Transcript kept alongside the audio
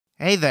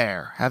Hey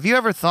there, have you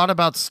ever thought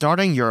about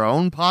starting your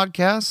own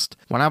podcast?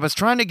 When I was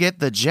trying to get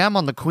the Gem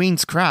on the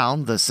Queen's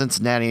Crown, the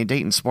Cincinnati and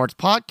Dayton Sports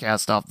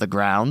Podcast, off the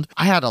ground,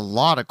 I had a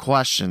lot of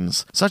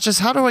questions, such as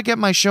how do I get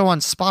my show on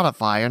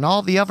Spotify and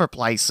all the other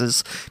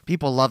places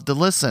people love to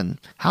listen?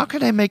 How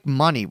can I make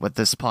money with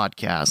this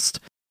podcast?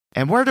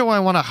 And where do I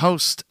want to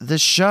host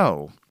this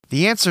show?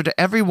 The answer to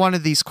every one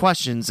of these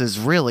questions is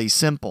really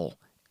simple.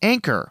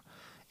 Anchor.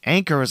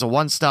 Anchor is a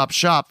one-stop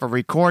shop for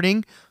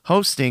recording,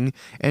 hosting,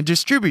 and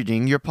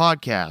distributing your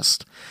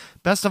podcast.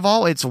 Best of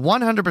all, it's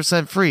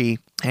 100% free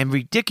and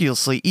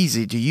ridiculously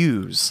easy to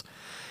use.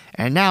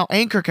 And now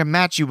Anchor can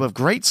match you with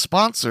great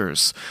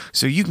sponsors,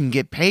 so you can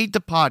get paid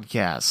to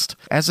podcast.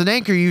 As an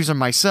Anchor user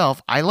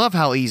myself, I love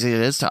how easy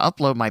it is to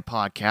upload my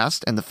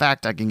podcast and the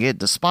fact I can get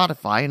it to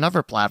Spotify and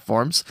other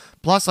platforms.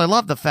 Plus, I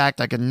love the fact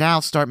I can now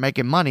start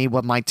making money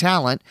with my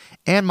talent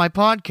and my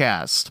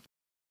podcast.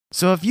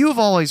 So if you've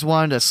always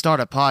wanted to start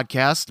a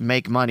podcast,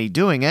 make money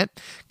doing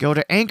it, go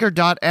to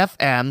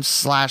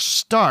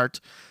anchor.fm/start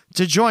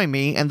to join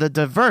me and the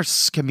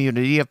diverse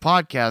community of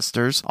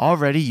podcasters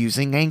already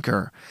using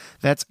Anchor.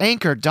 That's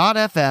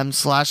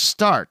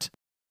anchor.fm/start.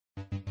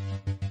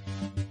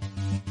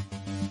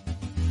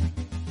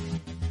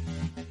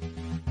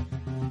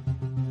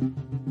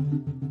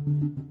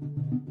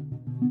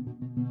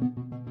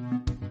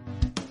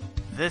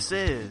 This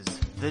is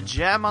The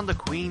Gem on the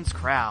Queen's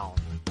Crown,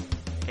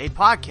 a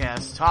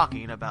podcast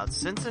talking about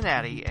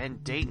Cincinnati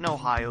and Dayton,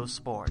 Ohio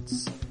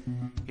sports.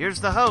 Here's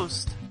the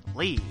host,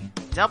 Lee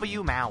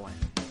W. Mowen.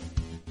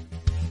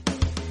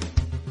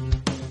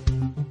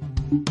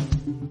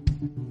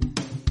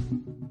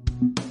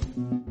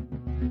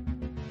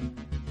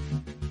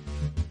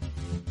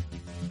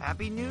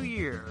 Happy New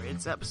Year!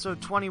 It's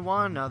episode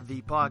 21 of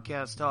the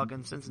podcast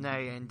talking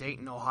Cincinnati and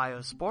Dayton, Ohio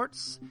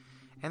sports.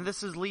 And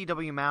this is Lee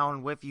W.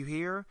 Mowen with you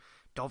here.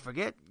 Don't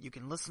forget, you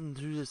can listen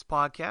to this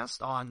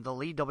podcast on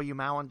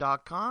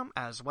theleewmowen.com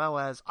as well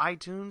as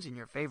iTunes and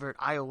your favorite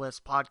iOS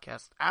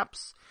podcast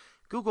apps,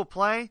 Google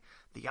Play,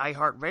 the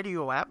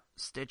iHeartRadio app,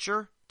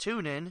 Stitcher,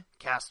 TuneIn,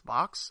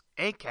 CastBox,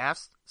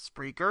 Acast,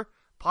 Spreaker,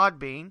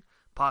 Podbean,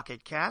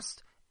 Pocket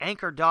Cast,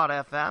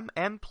 Anchor.fm,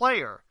 and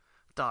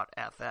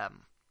Player.fm.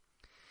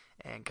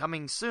 And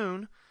coming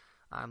soon,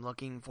 I'm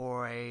looking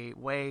for a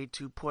way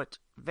to put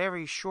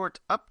very short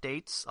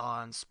updates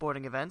on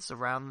sporting events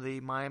around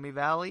the Miami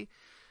Valley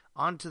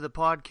onto the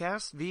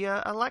podcast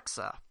via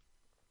Alexa.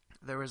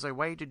 There is a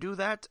way to do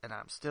that, and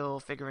I'm still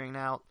figuring it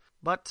out,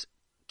 but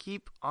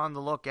keep on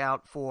the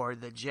lookout for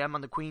the Gem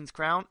on the Queen's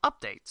Crown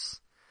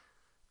updates.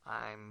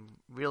 I'm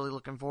really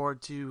looking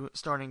forward to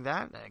starting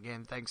that.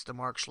 Again, thanks to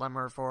Mark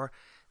Schlemmer for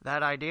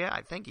that idea.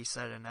 I think he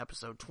said it in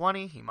episode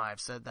 20. He might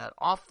have said that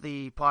off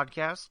the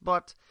podcast,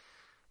 but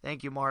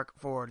thank you, Mark,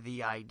 for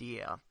the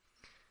idea.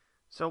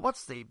 So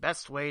what's the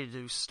best way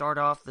to start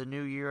off the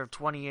new year of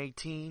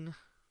 2018?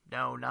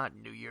 No, not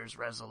New Year's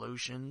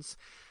resolutions.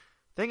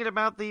 Thinking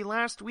about the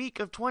last week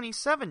of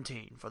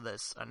 2017 for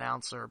this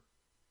announcer,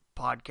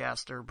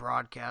 podcaster,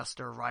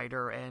 broadcaster,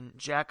 writer, and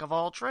jack of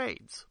all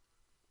trades.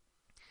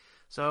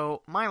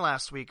 So my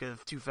last week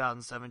of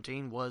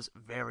 2017 was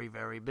very,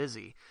 very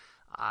busy.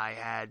 I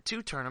had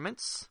 2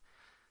 tournaments,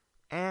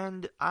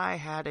 and I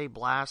had a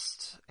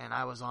blast, and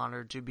I was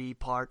honored to be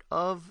part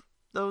of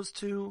those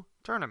 2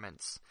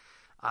 tournaments.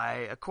 I,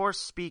 of course,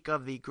 speak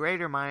of the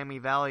Greater Miami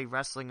Valley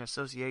Wrestling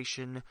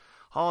Association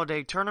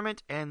Holiday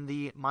Tournament and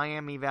the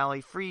Miami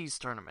Valley Freeze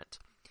Tournament.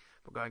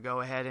 We're going to go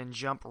ahead and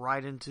jump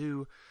right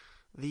into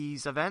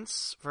these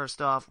events.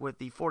 First off with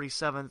the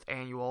 47th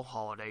Annual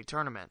Holiday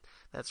Tournament.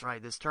 That's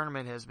right, this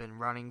tournament has been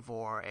running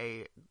for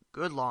a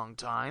good long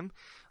time.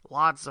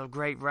 Lots of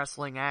great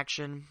wrestling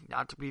action,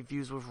 not to be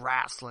confused with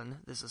wrestling.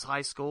 This is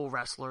high school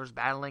wrestlers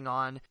battling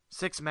on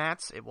 6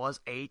 mats. It was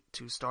 8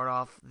 to start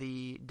off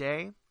the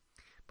day,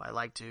 but I'd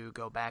like to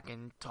go back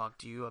and talk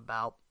to you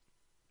about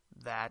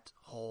that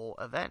whole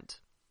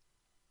event.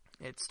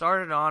 It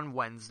started on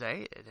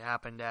Wednesday. It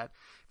happened at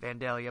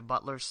Vandalia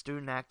Butler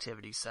Student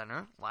Activity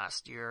Center.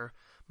 Last year,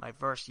 my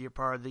first year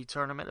part of the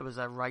tournament, it was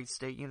at Wright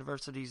State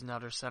University's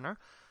Nutter Center.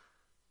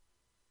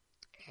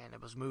 And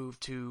it was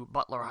moved to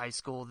Butler High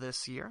School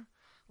this year.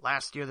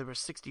 Last year there were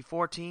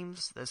 64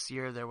 teams. This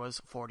year there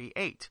was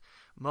 48.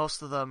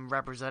 Most of them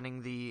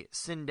representing the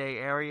Cinday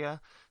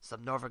area,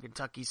 some Northern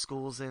Kentucky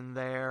schools in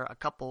there, a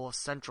couple of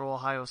Central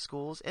Ohio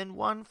schools, and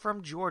one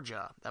from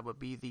Georgia. That would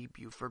be the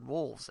Buford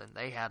Wolves, and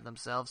they had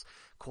themselves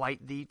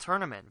quite the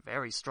tournament.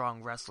 Very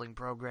strong wrestling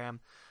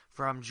program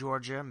from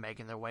Georgia,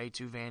 making their way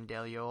to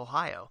Vandalia,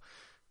 Ohio.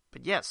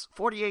 But yes,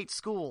 48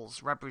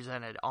 schools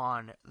represented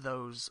on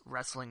those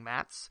wrestling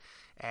mats.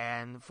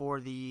 And for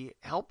the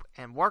help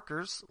and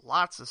workers,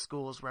 lots of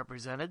schools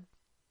represented.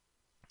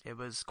 It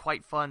was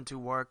quite fun to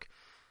work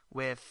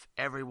with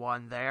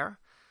everyone there.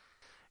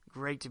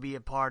 Great to be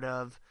a part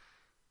of.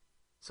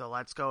 So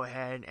let's go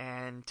ahead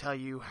and tell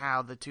you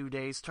how the 2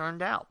 days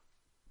turned out.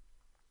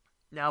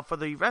 Now for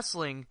the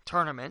wrestling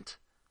tournament,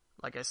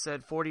 like I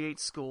said,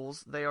 48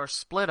 schools. They are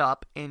split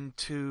up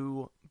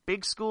into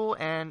big school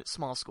and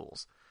small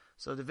schools.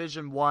 So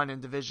Division 1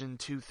 and Division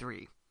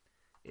 2-3.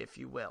 if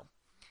you will.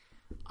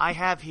 I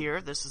have here,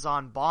 this is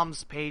on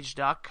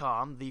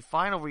bombspage.com, the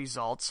final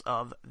results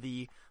of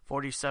the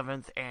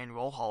 47th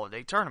Annual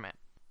Holiday Tournament.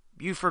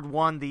 Buford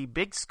won the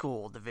Big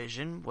School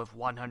division with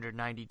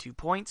 192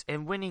 points,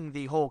 and winning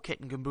the whole kit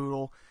and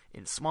caboodle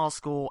in small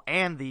school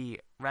and the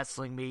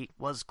wrestling meet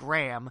was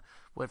Graham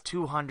with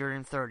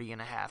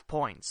 230.5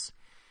 points.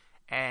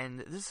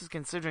 And this is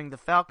considering the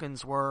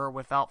Falcons were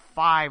without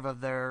 5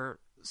 of their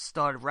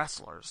stud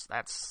wrestlers.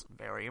 That's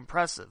very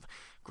impressive.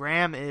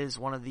 Graham is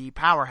one of the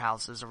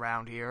powerhouses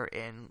around here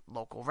in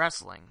local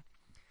wrestling.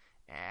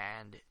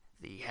 And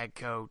the head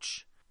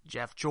coach,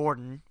 Jeff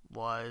Jordan,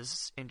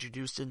 was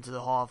introduced into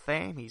the Hall of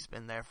Fame. He's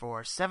been there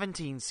for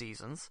 17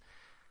 seasons.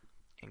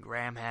 And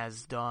Graham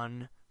has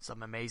done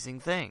some amazing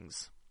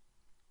things.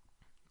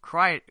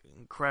 Quite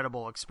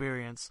incredible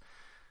experience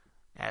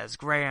as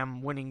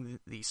Graham winning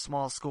the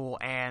small school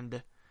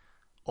and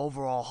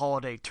overall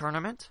holiday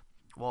tournament.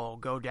 We'll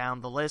go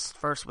down the list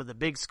first with the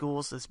big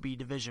schools. This be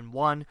Division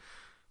 1.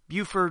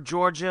 Buford,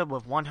 Georgia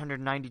with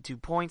 192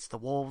 points. The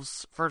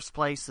Wolves first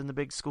place in the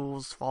big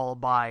schools,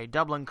 followed by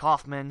Dublin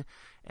Kaufman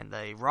and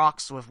the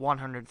Rocks with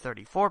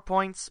 134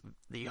 points.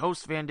 The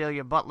host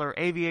Vandalia Butler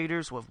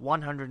Aviators with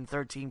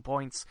 113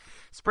 points.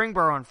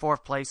 Springboro in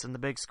fourth place in the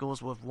big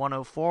schools with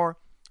 104.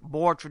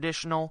 More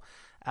Traditional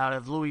out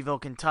of Louisville,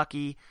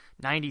 Kentucky,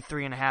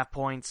 93.5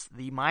 points.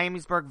 The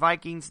Miamisburg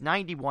Vikings,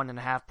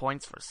 91.5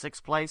 points for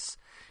sixth place.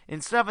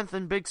 In seventh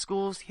in big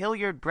schools,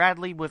 Hilliard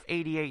Bradley with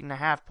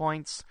 88.5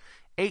 points.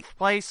 Eighth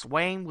place,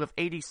 Wayne with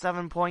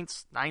 87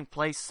 points. Ninth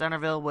place,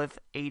 Centerville with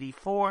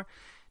 84.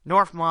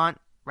 Northmont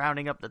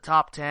rounding up the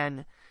top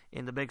 10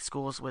 in the big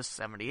schools with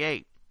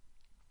 78.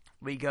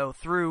 We go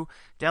through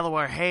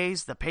Delaware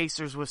Hayes, the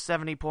Pacers with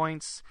 70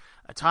 points.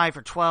 A tie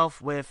for 12th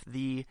with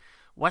the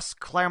West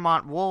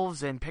Claremont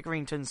Wolves and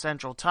Pickerington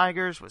Central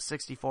Tigers with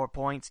 64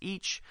 points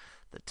each.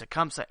 The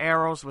Tecumseh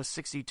Arrows with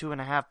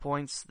 62.5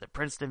 points. The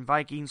Princeton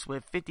Vikings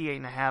with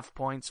 58.5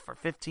 points for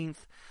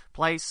 15th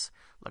place.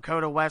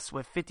 Lakota West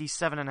with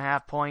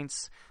 57.5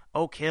 points.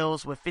 Oak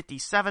Hills with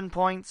 57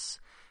 points.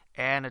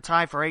 And a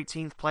tie for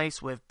 18th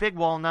place with Big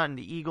Walnut and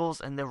the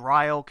Eagles and the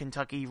Ryle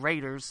Kentucky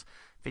Raiders,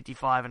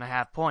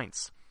 55.5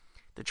 points.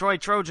 The Troy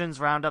Trojans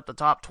round up the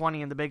top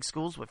 20 in the big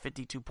schools with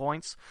 52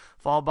 points,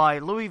 followed by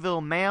Louisville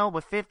Male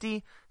with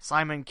 50,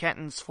 Simon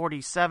Kenton's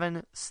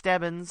 47,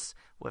 Stebbins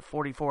with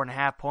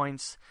 44.5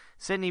 points,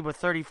 Sydney with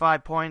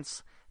 35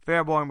 points,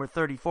 Fairborn with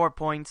 34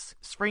 points,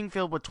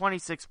 Springfield with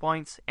 26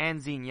 points,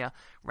 and Xenia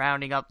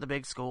rounding up the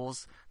big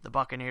schools, the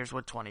Buccaneers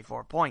with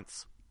 24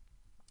 points.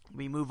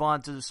 We move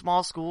on to the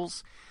small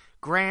schools.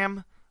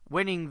 Graham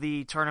winning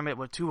the tournament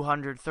with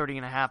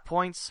 230.5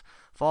 points,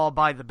 followed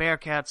by the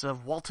Bearcats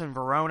of Walton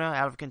Verona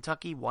out of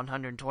Kentucky,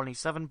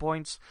 127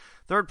 points.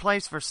 Third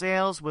place for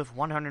Sales with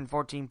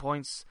 114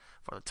 points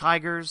for the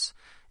Tigers.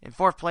 In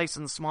fourth place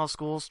in the small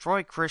schools,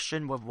 Troy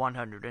Christian with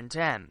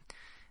 110.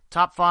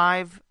 Top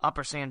 5,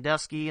 Upper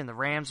Sandusky and the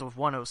Rams with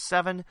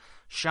 107.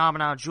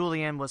 Chaminade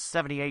Julian with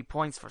 78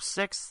 points for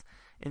 6th.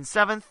 In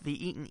 7th,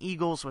 the Eaton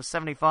Eagles with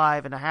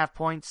 75.5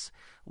 points.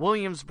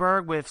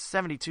 Williamsburg with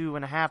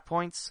 72.5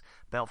 points.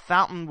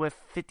 Bellefontaine with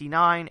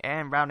 59,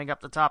 and rounding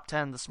up the top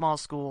 10, the small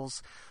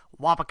schools,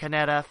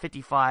 Wapakoneta,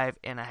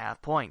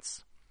 55.5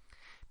 points.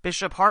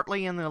 Bishop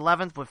Hartley in the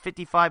 11th with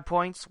 55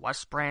 points.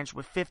 West Branch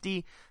with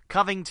 50.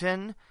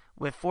 Covington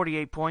with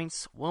 48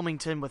 points.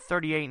 Wilmington with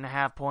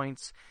 38.5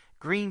 points.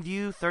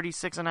 Greenview,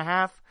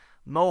 36.5.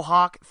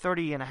 Mohawk,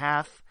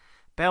 30.5.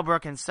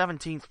 Bellbrook in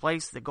 17th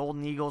place, the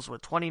Golden Eagles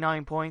with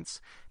 29 points.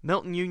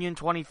 Milton Union,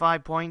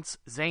 25 points.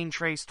 Zane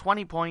Trace,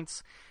 20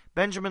 points.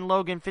 Benjamin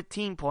Logan,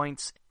 15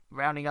 points,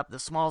 rounding up the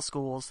small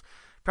schools.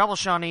 Preble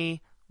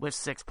Shawnee with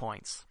 6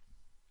 points.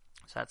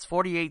 So that's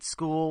 48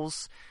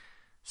 schools,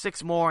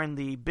 6 more in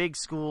the big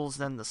schools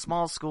than the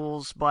small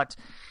schools. But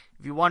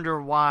if you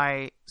wonder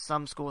why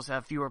some schools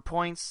have fewer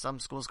points, some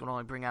schools can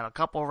only bring out a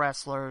couple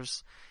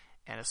wrestlers,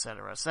 and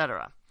etc.,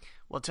 etc.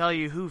 We'll tell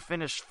you who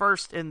finished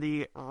first in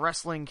the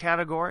wrestling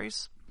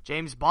categories.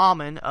 James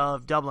Bauman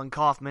of Dublin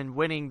Kaufman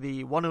winning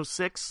the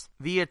 106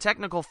 via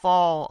technical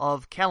fall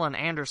of Kellen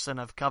Anderson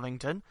of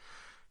Covington.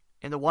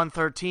 In the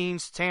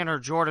 113s, Tanner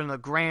Jordan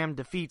of Graham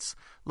defeats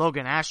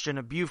Logan Ashton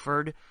of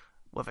Buford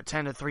with a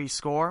 10-3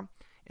 score.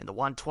 In the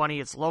 120,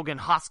 it's Logan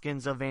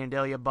Hoskins of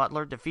Vandalia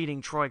Butler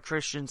defeating Troy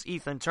Christian's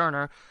Ethan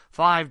Turner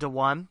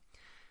 5-1.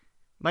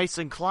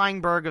 Mason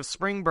Kleinberg of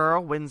Springboro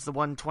wins the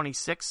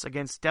 126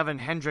 against Devin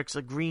Hendricks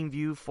of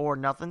Greenview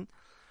 4-0.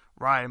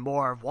 Ryan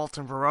Moore of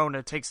Walton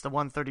Verona takes the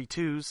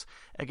 132s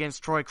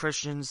against Troy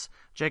Christian's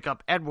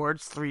Jacob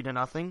Edwards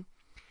 3-0.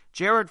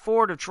 Jared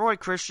Ford of Troy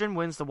Christian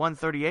wins the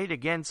 138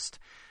 against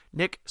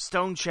Nick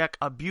Stonecheck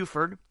of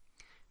Buford.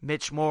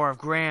 Mitch Moore of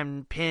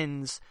Graham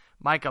pins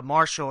Micah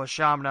Marshall of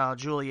Chaminade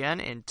Julienne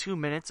in 2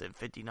 minutes and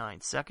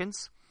 59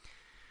 seconds.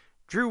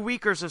 Drew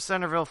Weekers of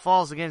Centerville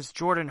falls against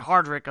Jordan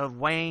Hardrick of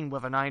Wayne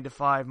with a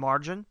 9-5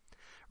 margin.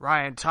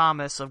 Ryan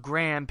Thomas of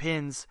Graham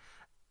pins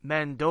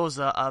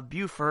Mendoza of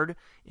Buford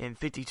in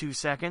 52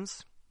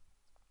 seconds.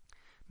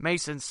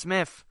 Mason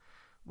Smith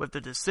with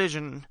the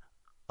decision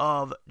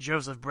of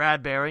Joseph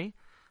Bradbury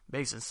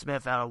Mason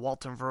Smith out of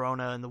Walton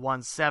Verona in the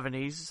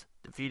 170s,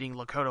 defeating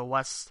Lakota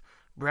West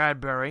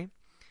Bradbury.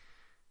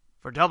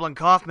 For Dublin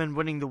Kaufman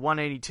winning the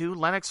 182,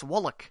 Lennox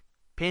Wollock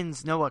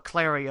pins Noah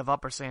Clary of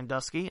Upper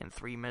Sandusky in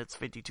 3 minutes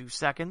 52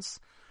 seconds.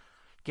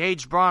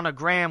 Gage Braun of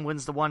Graham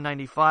wins the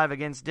 195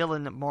 against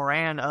Dylan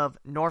Moran of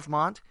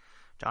Northmont.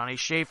 Johnny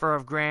Schaefer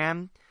of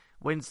Graham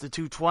wins the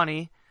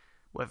 220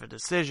 with a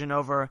decision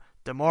over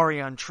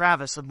Demorion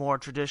Travis of More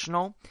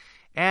Traditional.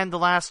 And the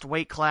last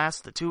weight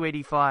class, the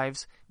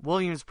 285s,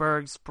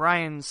 Williamsburg's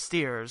Brian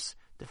Steers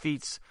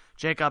defeats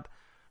Jacob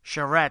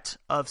Charette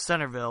of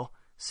Centerville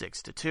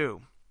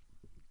 6-2.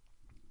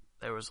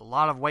 There was a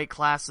lot of weight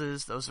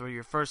classes. Those were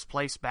your first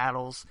place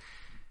battles.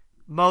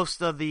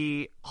 Most of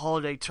the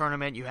holiday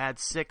tournament, you had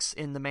 6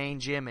 in the main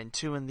gym and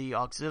 2 in the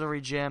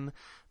auxiliary gym.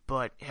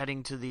 But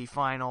heading to the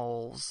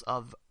finals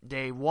of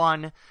day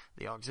 1,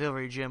 the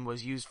auxiliary gym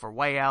was used for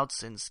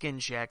weighouts and skin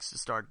checks to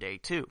start day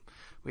 2.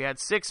 We had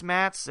 6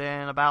 mats,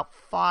 and about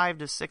 5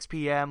 to 6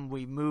 p.m.,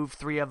 we moved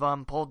 3 of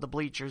them, pulled the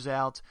bleachers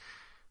out.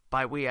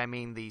 By we, I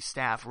mean the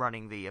staff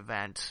running the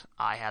event.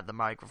 I had the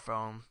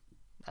microphone.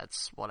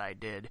 That's what I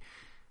did.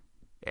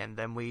 And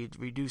then we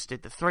reduced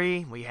it to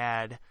 3. We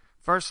had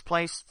first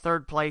place,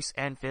 third place,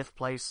 and fifth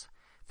place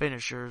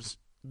finishers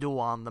duel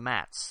on the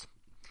mats.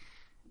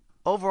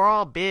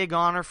 Overall, big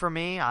honor for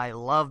me. I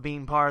love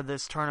being part of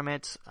this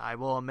tournament. I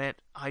will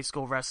admit, high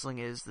school wrestling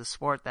is the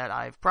sport that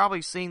I've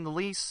probably seen the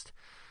least.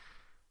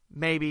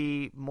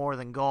 Maybe more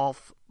than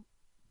golf.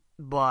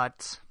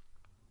 But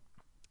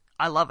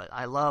I love it.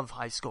 I love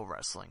high school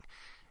wrestling.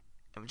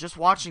 And just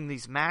watching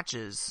these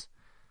matches,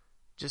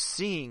 just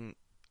seeing,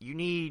 you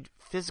need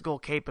physical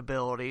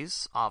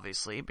capabilities,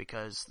 obviously,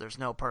 because there's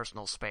no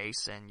personal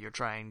space and you're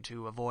trying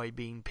to avoid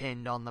being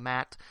pinned on the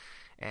mat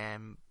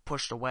and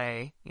pushed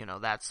away,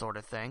 that sort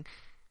of thing.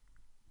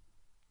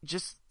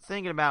 Just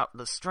thinking about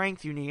the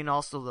strength you need and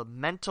also the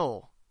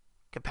mental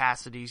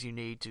capacities you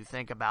need to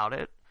think about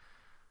it.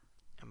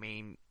 I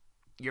mean,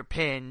 you're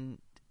pinned,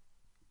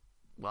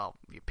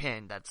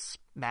 that's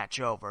match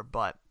over,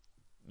 but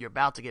you're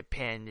about to get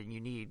pinned and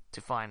you need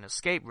to find an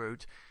escape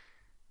route.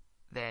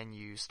 Then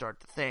you start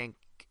to think,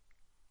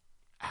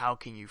 how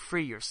can you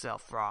free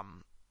yourself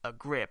from a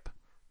grip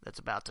that's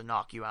about to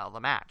knock you out of the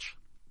match?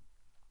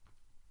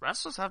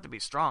 Wrestlers have to be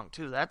strong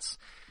too. That's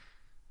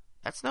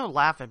no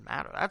laughing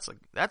matter.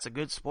 That's a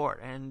good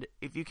sport. And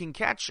if you can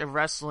catch a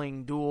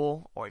wrestling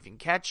duel or if you can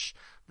catch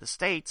the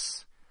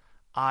states,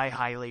 I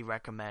highly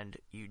recommend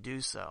you do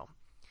so.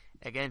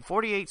 Again,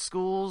 48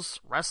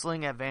 schools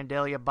wrestling at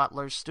Vandalia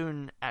Butler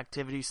Student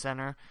Activity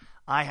Center.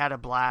 I had a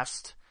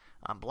blast.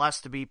 I'm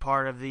blessed to be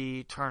part of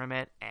the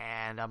tournament,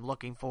 and I'm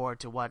looking forward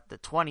to what the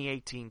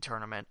 2018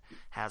 tournament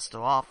has to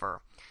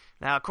offer.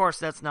 Now, of course,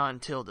 that's not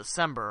until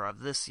December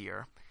of this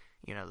year,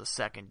 the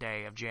second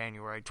day of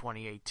January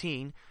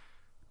 2018,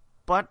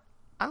 but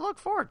I look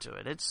forward to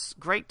it. It's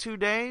great 2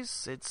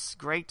 days. It's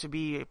great to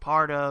be a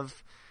part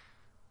of,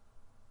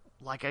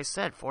 like I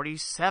said,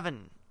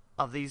 47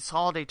 of these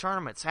holiday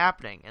tournaments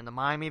happening in the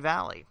Miami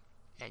Valley,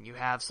 and you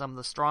have some of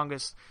the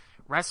strongest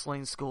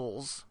wrestling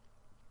schools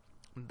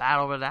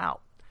battle it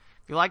out.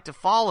 If you like to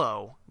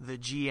follow the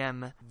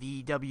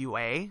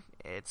GMVWA,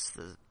 it's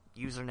the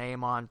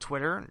username on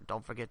Twitter. And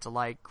don't forget to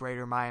like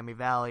Greater Miami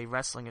Valley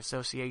Wrestling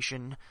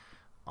Association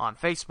on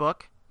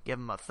Facebook. Give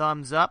them a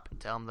thumbs up and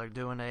tell them they're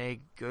doing a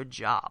good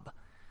job.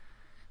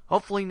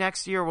 Hopefully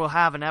next year we'll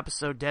have an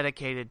episode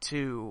dedicated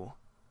to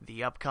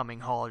the upcoming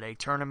holiday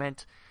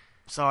tournament.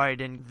 Sorry I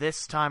didn't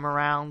this time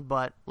around,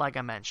 but like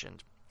I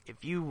mentioned,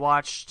 if you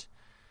watched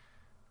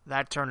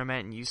that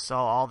tournament and you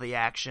saw all the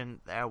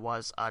action, there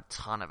was a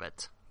ton of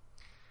it.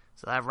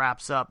 So that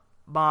wraps up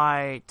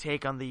my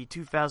take on the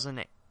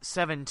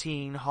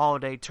 2017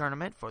 holiday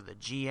tournament for the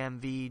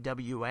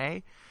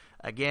GMVWA.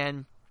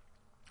 Again,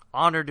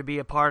 honored to be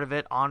a part of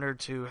it, honored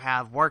to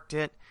have worked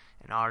it,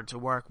 and honored to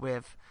work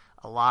with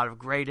a lot of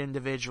great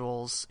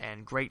individuals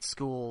and great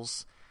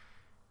schools,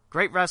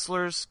 great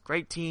wrestlers,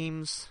 great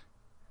teams,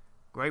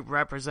 great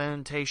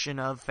representation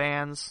of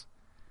fans.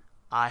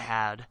 I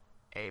had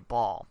a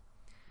ball.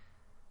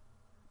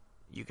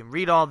 You can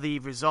read all the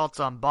results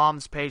on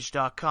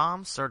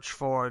bombspage.com. Search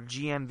for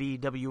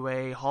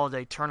GMVWA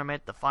Holiday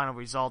Tournament. The final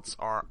results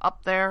are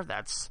up there.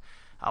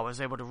 I was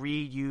able to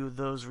read you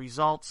those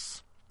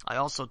results. I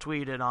also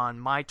tweeted on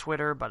my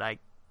Twitter, but I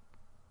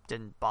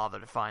didn't bother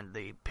to find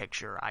the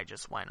picture. I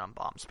just went on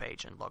Bomb's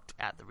page and looked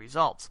at the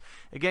results.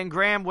 Again,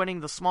 Graham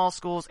winning the small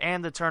schools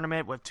and the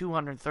tournament with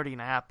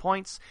 230.5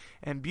 points,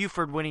 and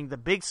Buford winning the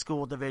big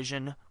school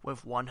division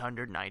with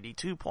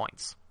 192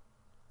 points.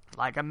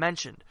 Like I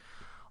mentioned,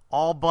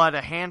 all but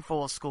a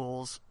handful of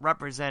schools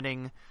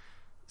representing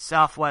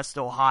Southwest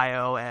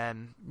Ohio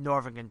and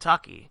Northern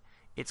Kentucky.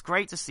 It's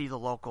great to see the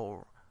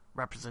local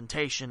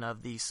representation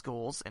of these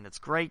schools, and it's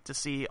great to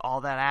see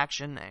all that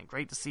action and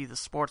great to see the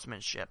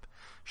sportsmanship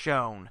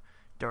shown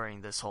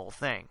during this whole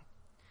thing.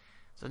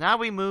 So now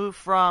we move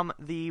from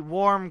the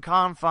warm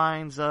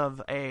confines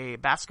of a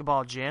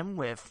basketball gym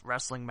with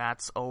wrestling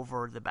mats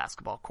over the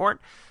basketball court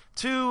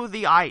to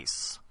the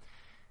ice.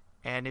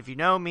 And if you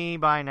know me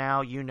by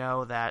now, you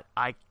know that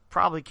I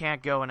probably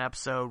can't go an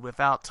episode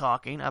without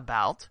talking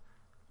about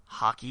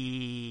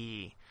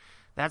hockey.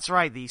 That's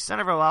right, the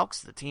Centerville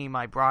Elks, the team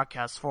I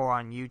broadcast for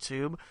on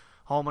YouTube,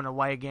 home and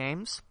away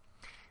games,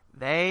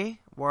 they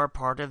were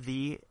part of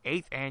the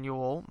 8th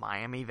annual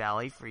Miami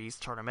Valley Freeze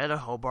Tournament at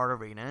Hobart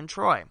Arena in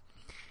Troy.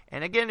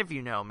 And again, if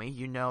you know me,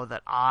 you know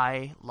that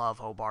I love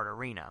Hobart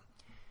Arena.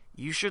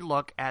 You should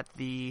look at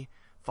the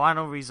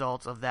final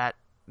results of that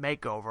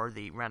makeover,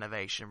 the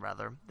renovation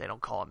rather. They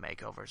don't call it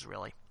makeovers,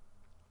 really.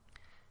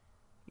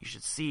 You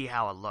should see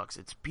how it looks.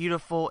 It's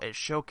beautiful. It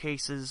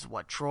showcases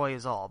what Troy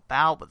is all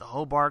about with the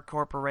Hobart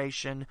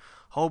Corporation,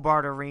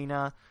 Hobart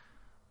Arena.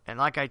 And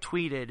like I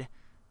tweeted,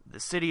 the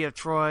city of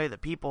Troy, the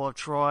people of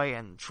Troy,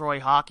 and Troy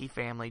hockey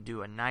family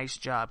do a nice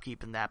job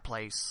keeping that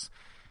place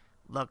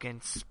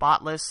looking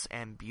spotless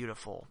and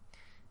beautiful.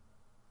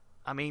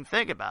 I mean,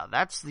 think about it.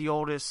 That's the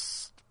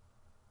oldest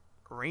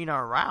arena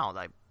around.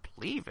 I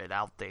believe it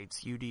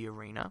outdates UD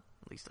Arena.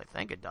 At least I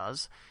think it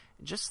does.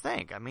 Just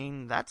think, I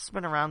mean, that's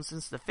been around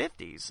since the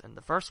 50s, and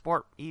the first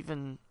sport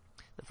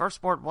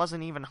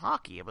wasn't even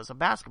hockey. It was a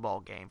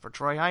basketball game for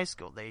Troy High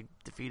School. They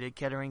defeated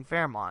Kettering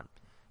Fairmont,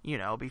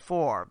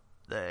 before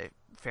the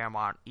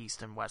Fairmont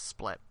East and West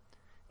split,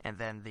 and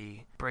then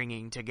the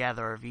bringing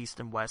together of East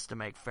and West to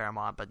make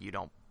Fairmont, but you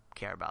don't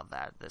care about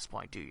that at this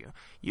point, do you?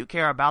 You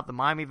care about the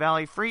Miami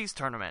Valley Freeze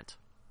Tournament,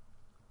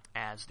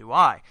 as do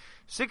I.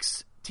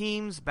 6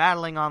 teams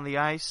battling on the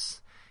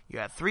ice. You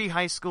have 3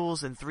 high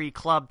schools and 3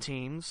 club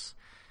teams.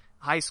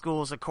 High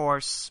schools, of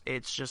course,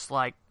 it's just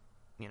like,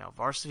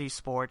 varsity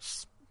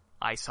sports,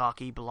 ice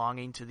hockey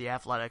belonging to the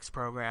athletics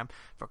program.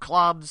 For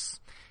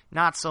clubs,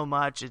 not so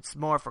much. It's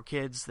more for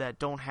kids that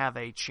don't have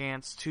a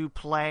chance to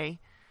play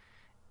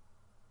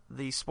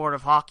the sport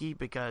of hockey,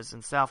 because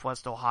in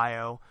Southwest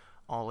Ohio,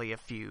 only a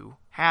few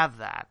have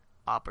that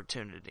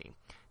opportunity.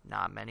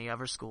 Not many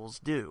other schools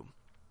do.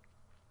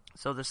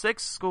 So the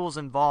 6 schools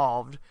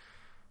involved,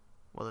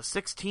 the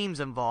 6 teams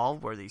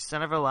involved were the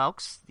Centerville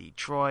Elks, the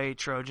Troy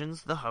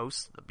Trojans, the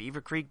hosts, the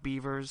Beaver Creek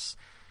Beavers,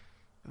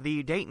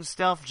 the Dayton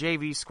Stealth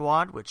JV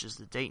Squad, which is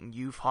the Dayton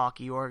Youth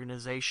Hockey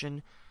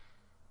Organization,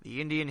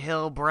 the Indian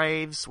Hill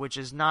Braves, which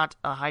is not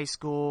a high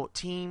school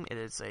team, it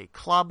is a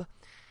club,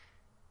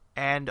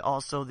 and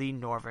also the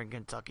Northern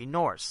Kentucky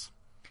Norse.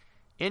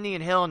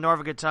 Indian Hill and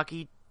Northern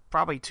Kentucky,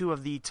 probably 2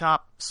 of the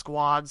top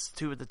squads,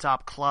 2 of the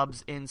top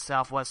clubs in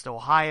Southwest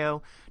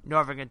Ohio.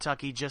 Northern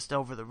Kentucky just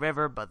over the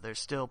river, but there's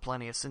still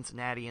plenty of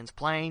Cincinnatians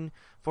playing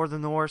for the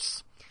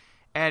Norse.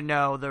 And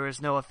no, there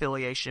is no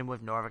affiliation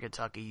with Northern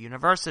Kentucky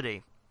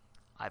University.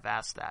 I've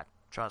asked that,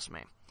 trust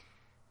me.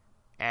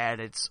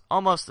 And it's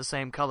almost the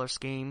same color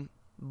scheme,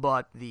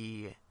 but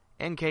the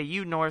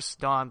NKU Norse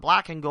don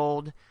black and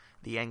gold,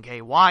 the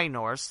NKY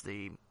Norse,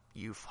 the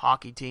youth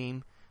hockey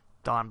team,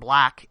 don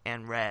black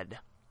and red.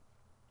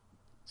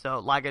 So,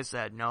 like I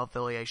said, no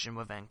affiliation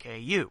with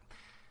NKU.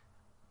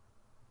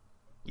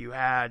 You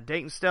had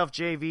Dayton Stealth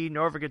JV,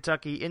 Northern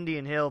Kentucky,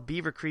 Indian Hill,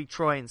 Beaver Creek,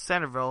 Troy, and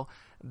Centerville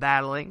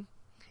battling.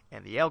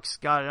 And the Elks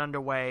got it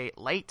underway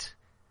late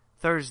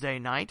Thursday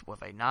night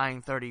with a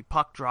 9:30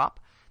 puck drop.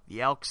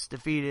 The Elks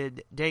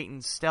defeated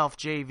Dayton Stealth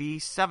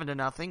JV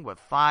 7-0 with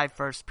 5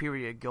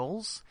 first-period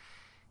goals.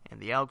 And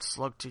the Elks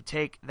look to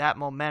take that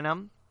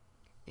momentum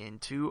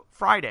into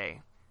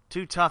Friday.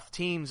 2 tough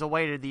teams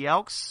awaited the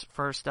Elks.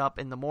 First up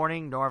in the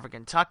morning, Northern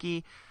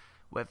Kentucky,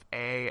 with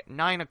a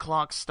 9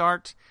 o'clock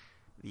start.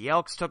 The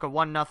Elks took a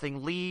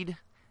 1-0 lead,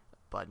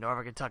 but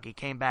Northern Kentucky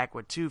came back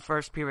with 2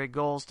 first-period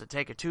goals to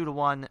take a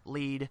 2-1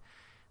 lead.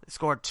 They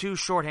scored 2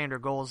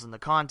 shorthander goals in the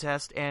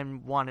contest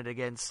and won it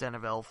against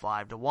Centerville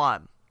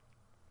 5-1.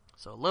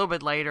 So a little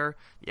bit later,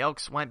 the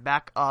Elks went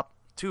back up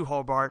to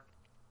Hobart,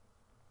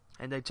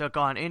 and they took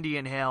on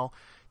Indian Hill.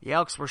 The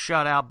Elks were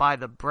shut out by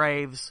the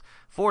Braves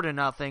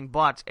 4-0,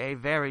 but a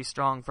very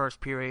strong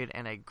first period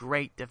and a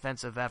great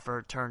defensive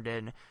effort turned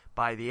in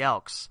by the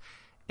Elks.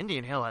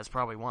 Indian Hill has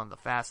probably one of the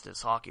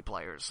fastest hockey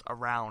players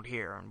around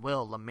here, and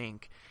Will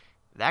Lamink,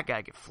 that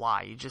guy could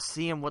fly. You just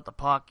see him with the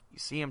puck, you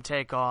see him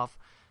take off,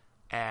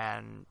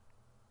 and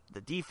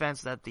the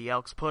defense that the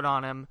Elks put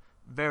on him,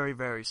 very,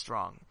 very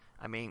strong.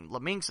 I mean,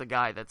 Lamink's a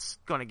guy that's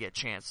going to get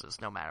chances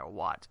no matter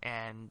what,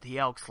 and the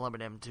Elks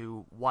limit him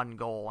to 1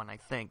 goal and I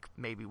think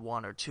maybe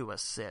 1 or 2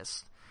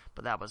 assists,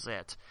 but that was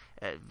it.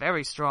 A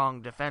very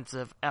strong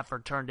defensive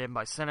effort turned in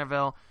by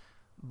Centerville,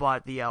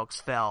 but the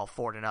Elks fell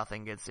 4-0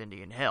 against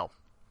Indian Hill.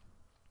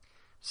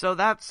 So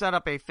that set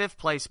up a 5th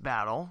place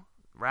battle,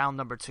 round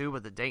number 2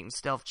 with the Dayton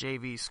Stealth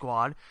JV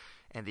squad,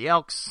 and the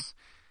Elks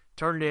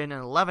turned in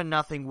an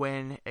 11-0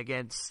 win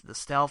against the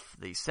Stealth,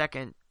 the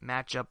second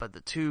matchup of the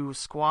 2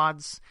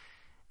 squads.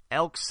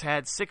 Elks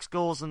had 6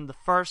 goals in the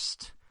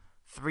first,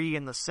 3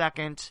 in the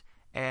second,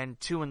 and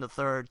 2 in the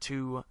third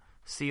to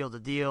seal the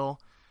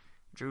deal.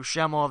 Drew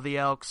Schemmel of the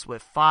Elks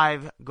with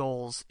 5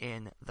 goals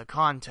in the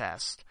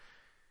contest.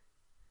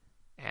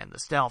 And the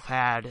Stealth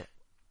had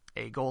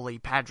a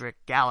goalie, Patrick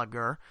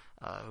Gallagher,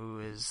 who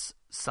is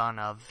son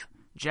of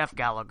Jeff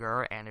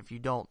Gallagher, and if you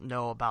don't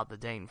know about the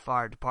Dayton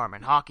Fire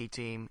Department hockey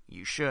team,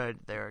 you should.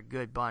 They're a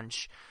good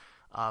bunch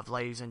of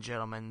ladies and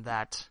gentlemen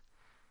that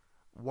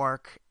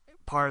work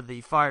part of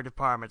the fire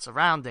departments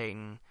around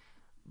Dayton,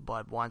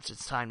 but once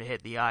it's time to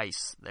hit the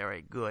ice, they're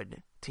a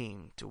good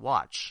team to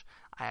watch.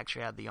 I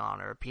actually had the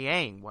honor of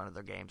PAing one of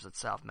their games at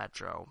South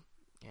Metro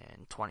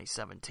in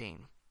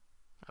 2017.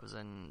 I was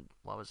in,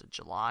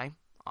 July,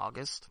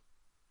 August?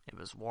 It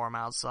was warm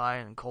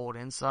outside and cold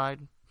inside.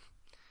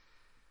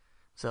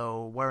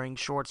 So wearing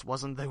shorts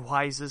wasn't the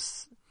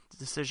wisest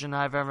decision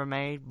I've ever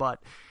made,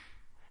 but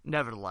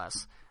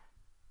nevertheless.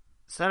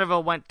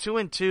 Centerville went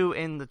 2-2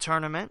 in the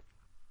tournament.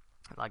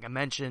 Like I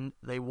mentioned,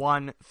 they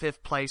won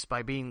 5th place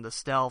by beating the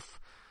Stealth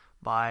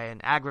by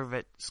an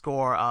aggregate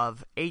score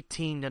of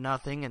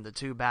 18-0 in the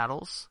 2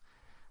 battles.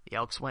 The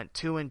Elks went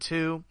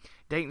 2-2.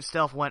 Dayton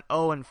Stealth went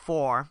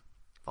 0-4,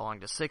 falling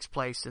to 6th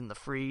place in the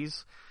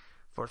Freeze.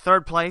 For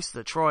 3rd place,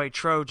 the Troy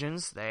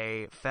Trojans,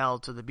 they fell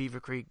to the Beaver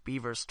Creek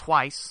Beavers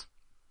twice.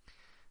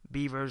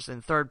 Beavers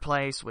in 3rd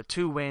place with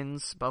 2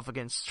 wins, both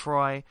against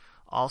Troy.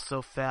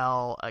 Also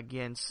fell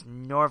against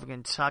Northern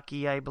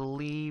Kentucky, I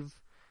believe,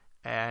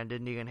 and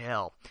Indian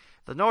Hill.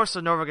 The Norse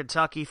of Northern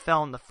Kentucky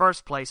fell in the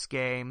 1st place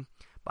game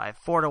by a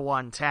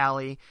 4-1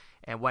 tally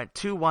and went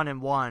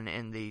 2-1-1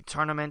 in the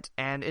tournament,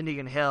 and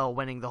Indian Hill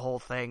winning the whole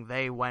thing.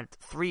 They went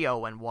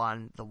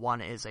 3-0-1. The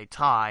one is a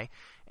tie,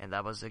 and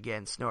that was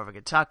against Northern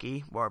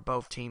Kentucky, where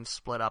both teams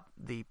split up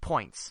the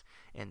points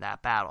in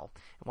that battle.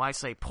 And when I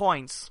say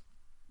points,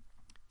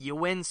 you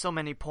win so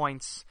many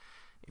points.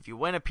 If you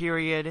win a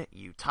period,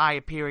 you tie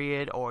a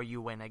period, or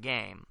you win a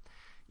game.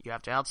 You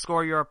have to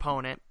outscore your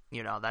opponent.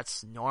 You know,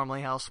 that's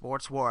normally how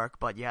sports work,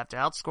 but you have to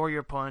outscore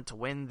your opponent to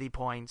win the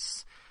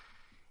points.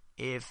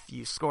 If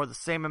you score the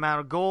same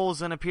amount of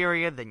goals in a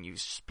period, then you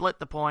split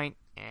the point,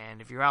 and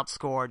if you're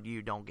outscored,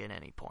 you don't get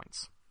any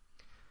points.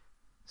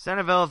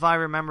 Centerville, if I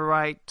remember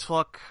right,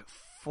 took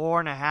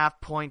 4.5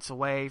 points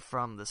away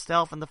from the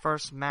Stealth in the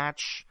first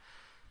match.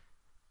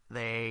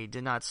 They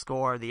did not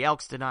score. The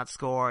Elks did not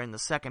score in the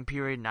second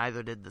period.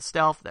 Neither did the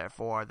Stealth.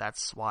 Therefore,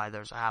 that's why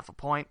there's a half a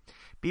point.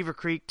 Beaver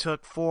Creek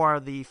took 4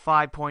 of the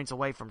 5 points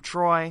away from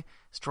Troy.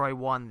 As Troy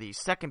won the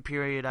second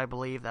period, I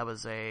believe. That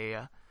was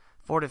a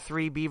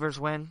 4-3 Beavers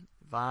win,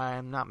 if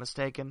I'm not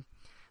mistaken.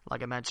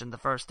 Like I mentioned, the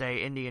first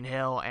day, Indian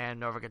Hill and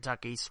Northern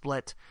Kentucky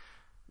split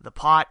the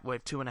pot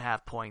with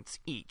 2.5 points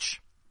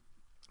each.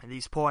 And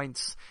these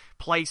points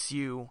place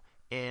you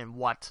in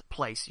what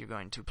place you're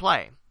going to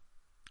play.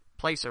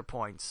 Placer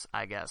points,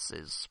 I guess,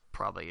 is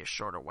probably a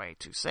shorter way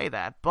to say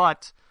that,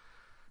 but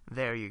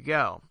there you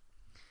go.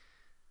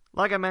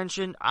 Like I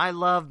mentioned, I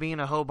love being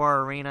at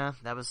Hobart Arena.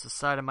 That was the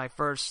site of my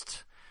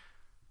first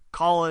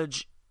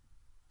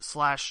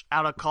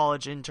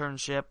college/out-of-college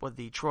internship with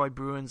the Troy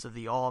Bruins of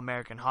the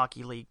All-American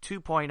Hockey League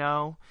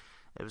 2.0.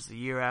 It was the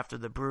year after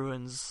the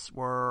Bruins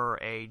were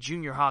a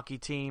junior hockey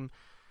team.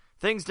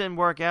 Things didn't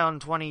work out in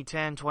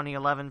 2010,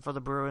 2011 for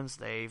the Bruins.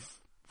 They've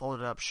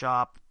folded up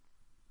shop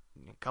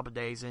a couple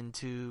days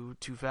into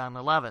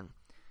 2011.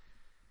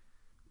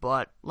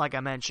 But, like I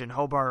mentioned,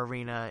 Hobart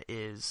Arena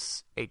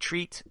is a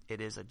treat.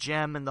 It is a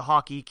gem in the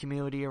hockey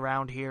community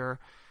around here,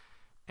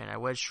 and I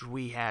wish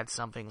we had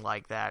something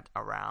like that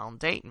around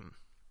Dayton.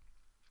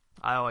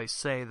 I always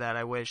say that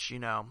I wish,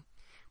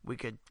 we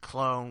could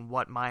clone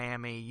what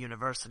Miami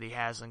University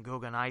has in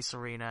Guggen Ice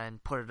Arena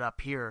and put it up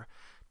here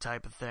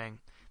type of thing.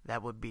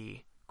 That would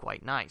be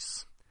quite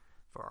nice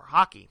for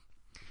hockey.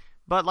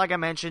 But like I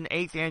mentioned,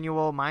 8th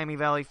annual Miami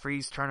Valley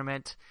Freeze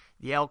tournament.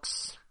 The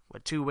Elks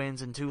with 2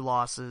 wins and 2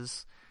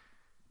 losses.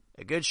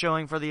 A good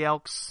showing for the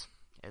Elks,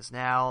 as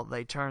now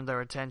they turn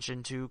their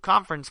attention to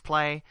conference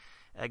play.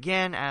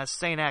 Again, as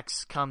St.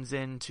 X comes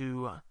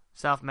into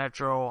South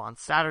Metro on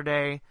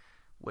Saturday,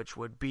 which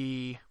would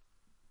be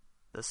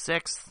the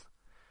 6th.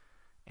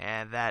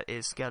 And that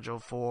is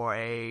scheduled for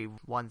a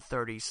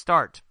 1:30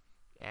 start.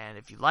 And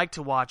if you'd like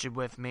to watch it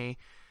with me,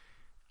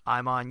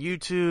 I'm on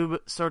YouTube,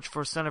 search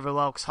for Centerville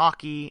Elks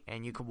Hockey,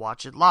 and you can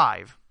watch it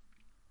live.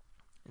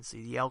 And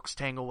see the Elks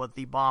tangle with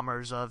the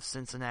Bombers of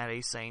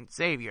Cincinnati St.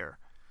 Xavier.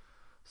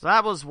 So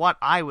that was what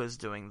I was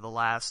doing the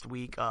last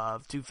week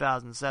of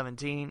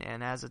 2017,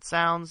 and as it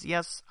sounds,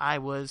 yes, I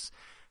was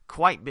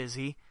quite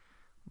busy,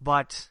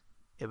 but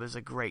it was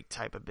a great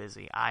type of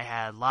busy. I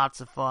had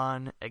lots of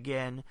fun.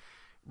 Again,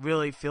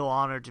 really feel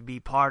honored to be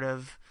part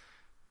of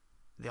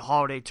the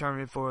holiday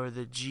tournament for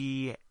the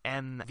GMVWA,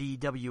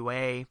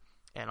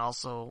 and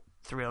also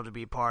thrilled to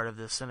be part of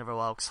the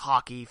Centerville Elks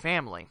hockey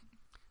family.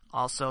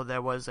 Also,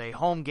 there was a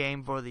home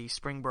game for the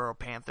Springboro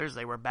Panthers.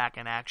 They were back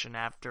in action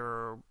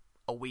after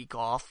a week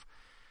off.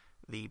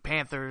 The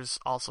Panthers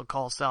also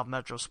call South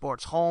Metro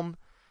Sports home,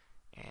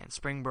 and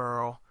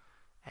Springboro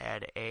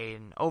had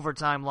an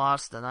overtime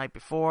loss the night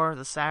before,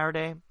 the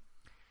Saturday.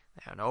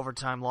 They had an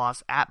overtime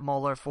loss at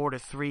Muller,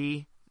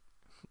 4-3.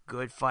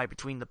 Good fight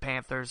between the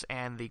Panthers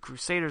and the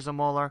Crusaders of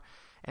Muller.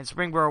 And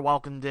Springboro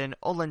welcomed in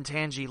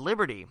Olentangy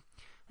Liberty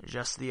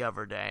just the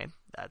other day,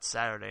 that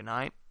Saturday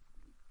night.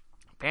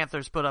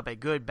 Panthers put up a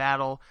good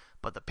battle,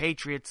 but the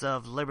Patriots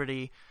of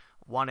Liberty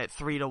won it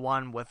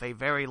 3-1 with a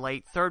very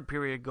late third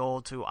period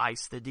goal to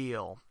ice the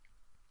deal.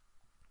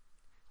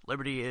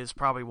 Liberty is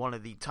probably one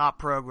of the top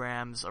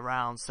programs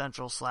around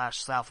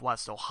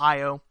Central/Southwest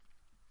Ohio.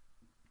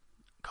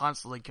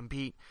 Constantly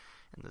compete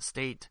in the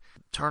state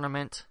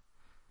tournament.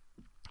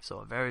 So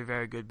a very,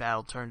 very good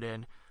battle turned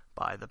in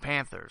by the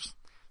Panthers.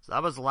 So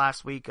that was the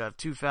last week of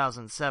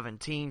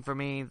 2017 for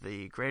me,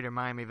 the Greater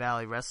Miami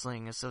Valley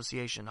Wrestling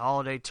Association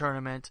Holiday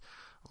Tournament,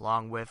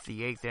 along with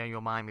the 8th Annual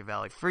Miami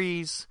Valley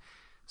Freeze.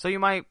 So you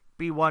might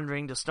be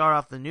wondering, to start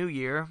off the new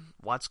year,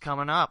 what's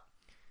coming up?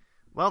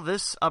 Well,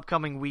 this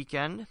upcoming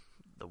weekend,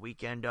 the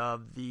weekend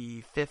of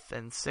the 5th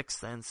and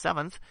 6th and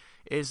 7th,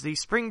 is the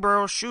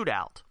Springboro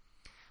Shootout.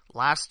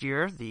 Last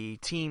year, the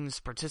teams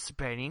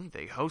participating,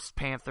 the host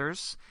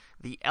Panthers,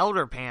 the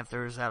Elder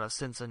Panthers out of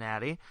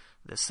Cincinnati,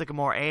 the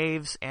Sycamore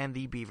Aves, and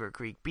the Beaver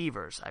Creek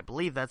Beavers. I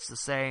believe that's the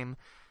same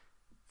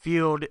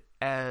field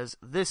as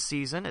this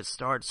season. It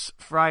starts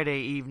Friday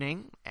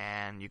evening,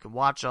 and you can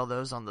watch all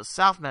those on the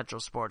South Metro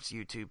Sports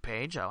YouTube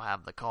page. I'll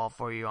have the call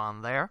for you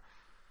on there.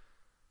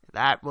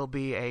 That will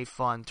be a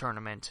fun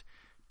tournament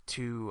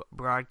to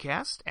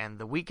broadcast. And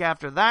the week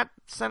after that,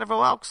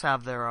 Centerville Elks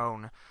have their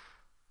own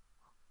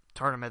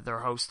tournament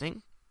they're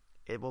hosting.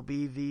 It will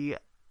be the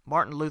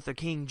Martin Luther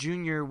King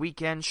Jr.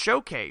 Weekend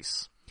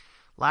Showcase.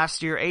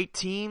 Last year, 8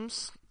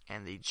 teams,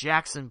 and the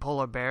Jackson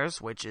Polar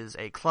Bears, which is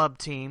a club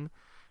team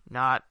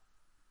not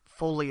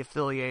fully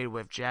affiliated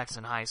with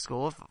Jackson High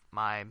School, if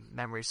my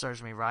memory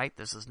serves me right.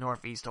 This is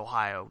Northeast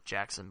Ohio,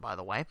 Jackson, by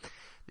the way.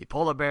 The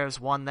Polar Bears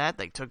won that.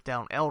 They took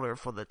down Elder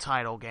for the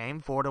title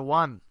game,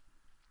 4-1. It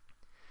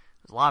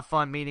was a lot of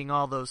fun meeting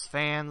all those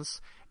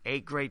fans,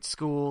 8 great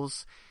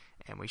schools,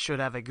 and we should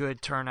have a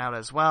good turnout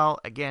as well.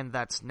 Again,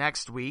 that's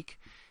next week,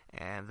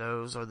 and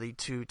those are the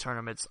 2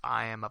 tournaments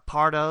I am a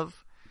part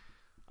of.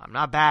 I'm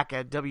not back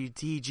at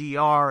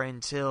WTGR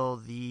until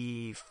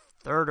the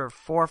 3rd or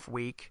 4th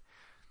week.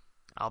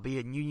 I'll be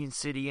in Union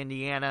City,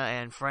 Indiana,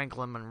 and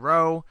Franklin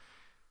Monroe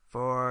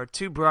for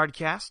 2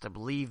 broadcasts. I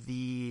believe the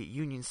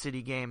Union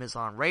City game is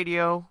on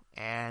radio,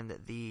 and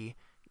the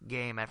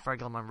game at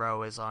Franklin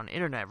Monroe is on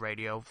internet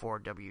radio for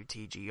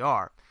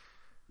WTGR.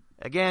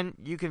 Again,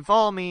 you can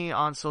follow me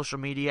on social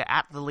media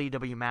at the Lee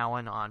W.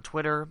 Mowen on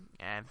Twitter,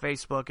 and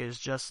Facebook is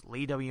just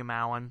Lee W.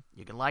 Mowen.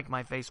 You can like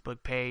my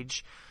Facebook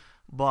page,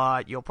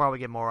 but you'll probably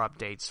get more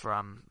updates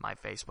from my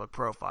Facebook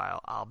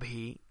profile. I'll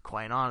be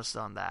quite honest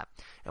on that.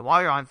 And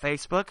while you're on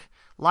Facebook,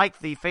 like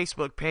the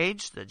Facebook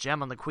page, The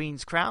Gem on the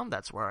Queen's Crown.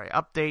 That's where I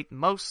update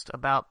most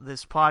about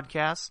this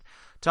podcast,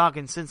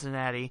 talking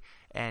Cincinnati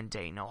and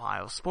Dayton,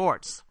 Ohio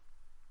sports.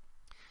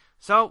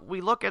 So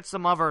we look at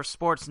some other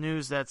sports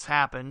news that's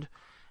happened,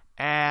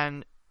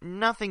 and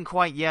nothing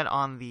quite yet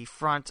on the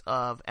front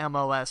of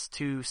MLS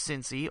to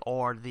Cincy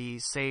or the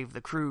Save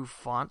the Crew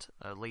font,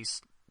 at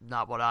least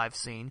not what I've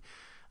seen.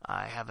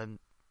 I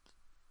haven't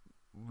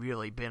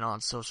really been on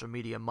social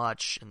media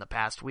much in the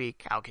past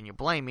week. How can you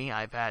blame me?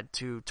 I've had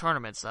 2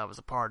 tournaments I was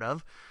a part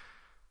of.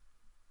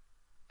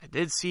 I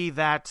did see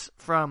that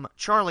from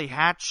Charlie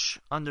Hatch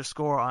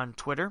 _ on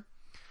Twitter,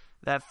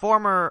 that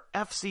former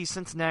FC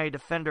Cincinnati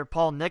defender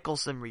Paul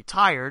Nicholson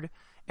retired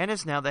and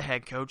is now the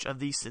head coach of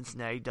the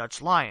Cincinnati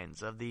Dutch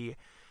Lions of the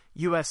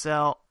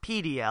USL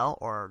PDL,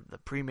 or the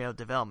Premier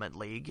Development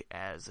League,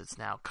 as it's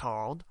now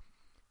called.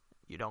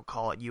 You don't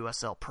call it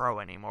USL Pro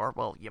anymore.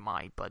 Well, you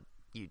might, but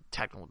you'd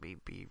technically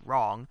be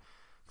wrong.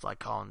 It's like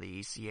calling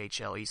the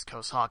ECHL East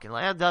Coast Hockey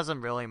League. It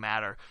doesn't really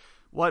matter.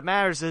 What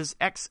matters is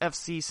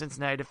ex-FC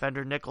Cincinnati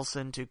defender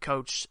Nicholson to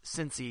coach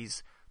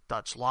Cincy's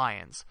Dutch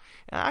Lions.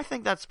 And I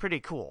think that's pretty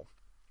cool.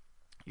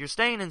 You're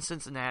staying in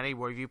Cincinnati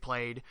where you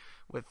played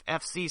with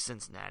FC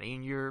Cincinnati,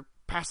 and you're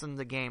passing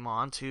the game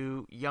on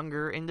to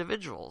younger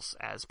individuals,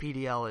 as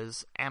PDL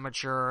is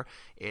amateur.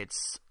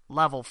 It's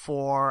level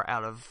 4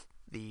 out of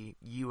the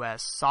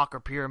U.S. soccer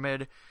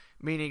pyramid,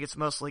 meaning it's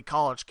mostly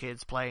college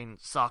kids playing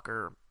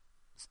soccer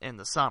in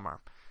the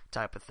summer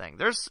type of thing.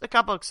 There's a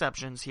couple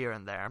exceptions here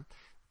and there,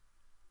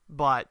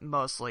 but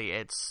mostly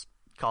it's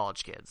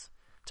college kids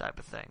type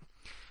of thing.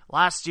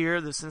 Last year,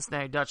 the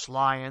Cincinnati Dutch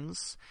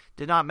Lions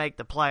did not make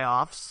the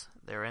playoffs.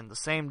 They're in the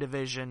same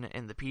division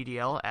in the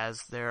PDL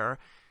as their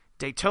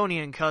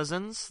Daytonian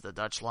cousins, the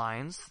Dutch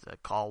Lions,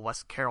 that call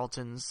West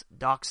Carrollton's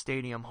Dock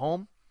Stadium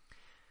home.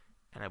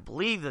 And I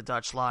believe the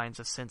Dutch Lions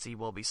of Cincy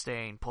will be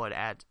staying put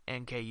at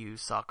NKU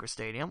Soccer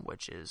Stadium,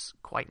 which is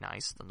quite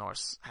nice. The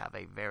Norse have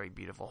a very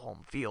beautiful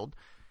home field.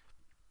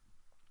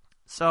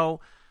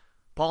 So,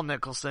 Paul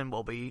Nicholson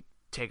will be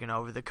taking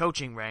over the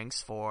coaching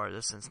ranks for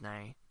the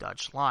Cincinnati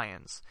Dutch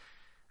Lions.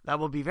 That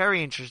will be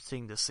very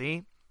interesting to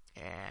see,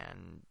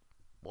 and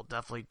we'll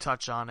definitely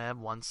touch on it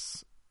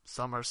once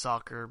summer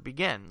soccer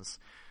begins.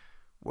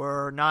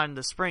 We're not in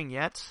the spring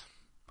yet.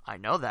 I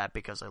know that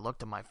because I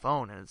looked at my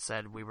phone and it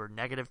said we were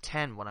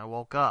 -10 when I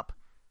woke up.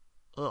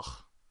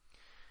 Ugh.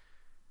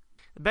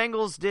 The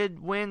Bengals did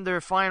win their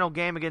final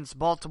game against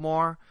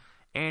Baltimore.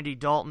 Andy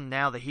Dalton,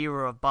 now the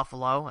hero of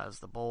Buffalo, as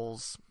the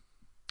Bills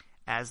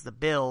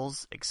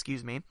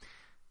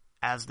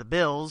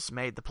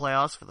made the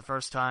playoffs for the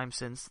first time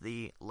since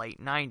the late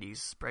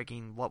 90s,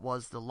 breaking what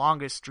was the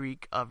longest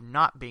streak of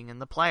not being in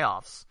the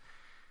playoffs.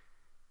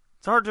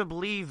 It's hard to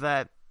believe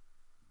that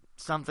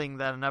something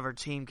that another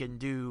team can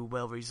do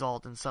will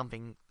result in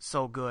something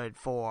so good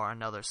for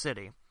another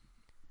city.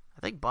 I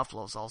think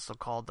Buffalo's also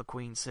called the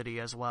Queen City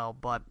as well,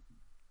 but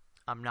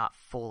I'm not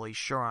fully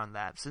sure on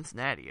that.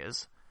 Cincinnati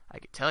is. I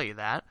can tell you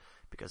that,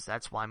 because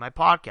that's why my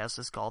podcast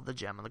is called The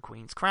Gem and the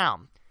Queen's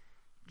Crown.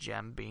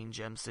 Gem being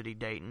Gem City,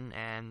 Dayton,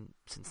 and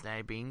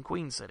Cincinnati being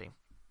Queen City.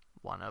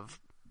 One of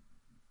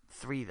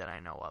 3 that I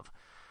know of.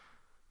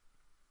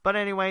 But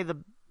anyway,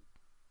 the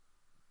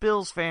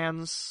Bills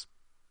fans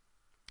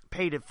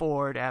paid it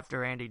forward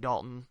after Andy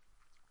Dalton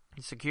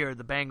secured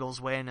the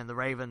Bengals win and the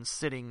Ravens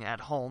sitting at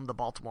home, the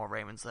Baltimore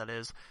Ravens that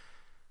is.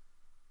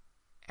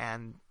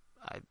 And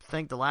I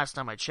think the last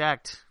time I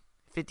checked,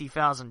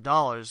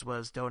 $50,000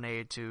 was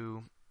donated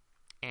to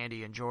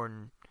Andy and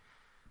Jordan's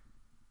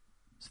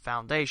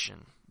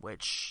foundation,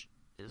 which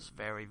is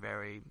very,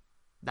 very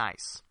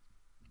nice.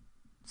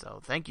 So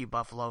thank you,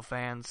 Buffalo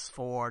fans,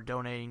 for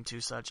donating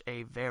to such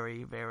a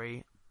very,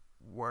 very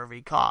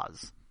worthy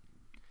cause.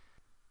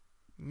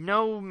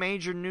 No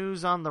major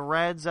news on the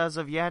Reds as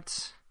of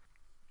yet.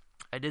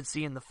 I did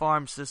see in the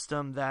farm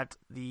system that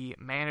the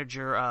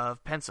manager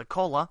of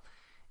Pensacola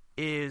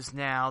is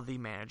now the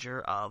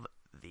manager of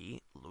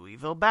the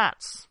Louisville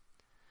Bats.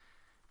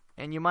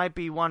 And you might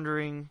be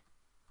wondering,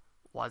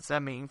 what's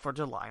that mean for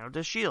Delino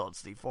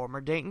DeShields, the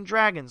former Dayton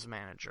Dragons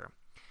manager?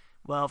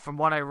 Well, from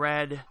what I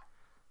read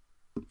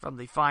from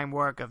the fine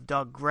work of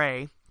Doug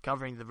Gray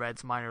covering the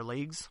Reds minor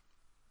leagues,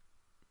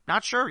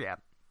 not sure yet.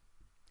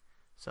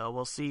 So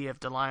we'll see if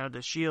Delino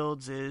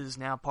DeShields is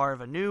now part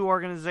of a new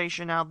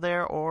organization out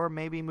there, or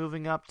maybe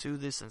moving up to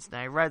the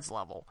Cincinnati Reds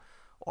level,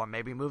 or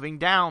maybe moving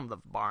down the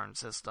barn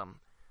system.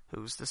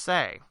 Who's to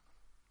say?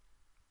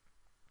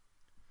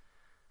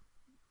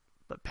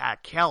 But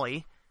Pat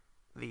Kelly,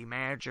 the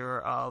manager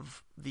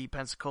of the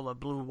Pensacola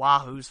Blue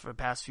Wahoos for the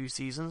past few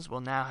seasons,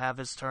 will now have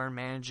his turn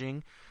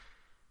managing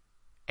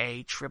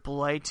a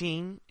AAA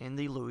team in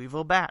the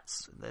Louisville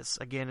Bats. This,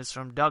 again, is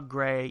from Doug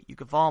Gray. You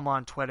can follow him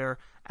on Twitter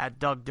at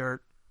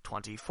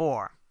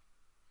DougDirt24.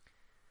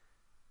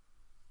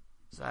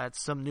 So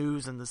that's some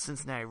news in the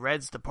Cincinnati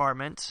Reds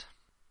department.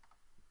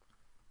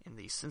 In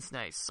the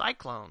Cincinnati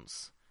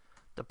Cyclones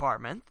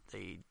department,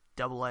 the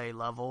AA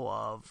level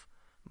of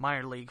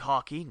minor league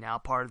hockey, now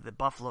part of the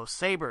Buffalo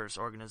Sabres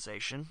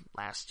organization.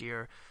 Last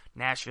year,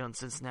 Nashville and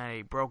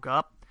Cincinnati broke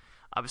up.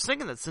 I was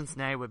thinking that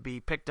Cincinnati would be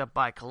picked up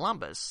by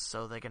Columbus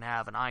so they can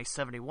have an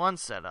I-71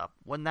 set up.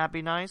 Wouldn't that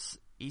be nice?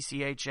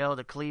 ECHL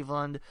to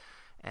Cleveland,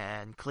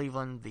 and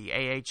Cleveland, the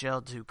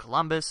AHL to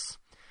Columbus.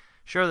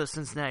 Sure, the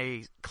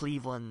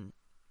Cincinnati-Cleveland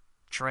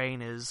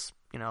train is,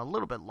 a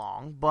little bit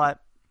long, but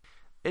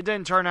it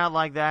didn't turn out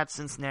like that.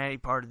 Cincinnati,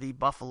 part of the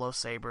Buffalo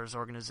Sabres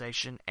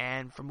organization,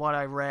 and from what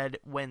I read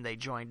when they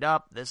joined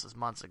up, this is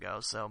months ago,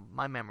 so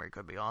my memory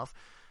could be off,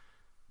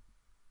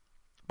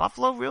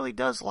 Buffalo really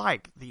does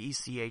like the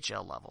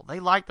ECHL level.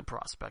 They like the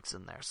prospects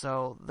in there,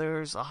 so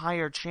there's a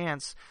higher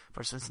chance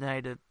for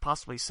Cincinnati to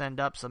possibly send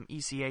up some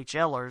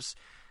ECHLers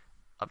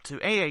up to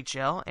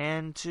AHL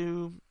and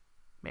to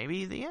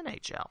maybe the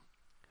NHL.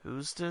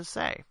 Who's to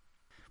say?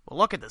 Well,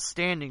 look at the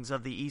standings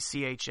of the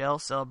ECHL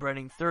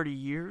celebrating 30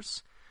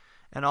 years,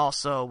 and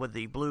also with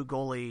the Blue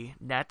Goalie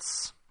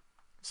Nets,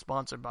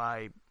 sponsored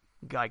by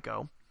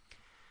Geico.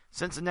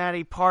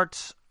 Cincinnati,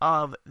 part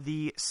of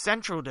the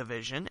Central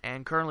Division,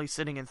 and currently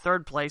sitting in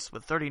third place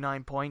with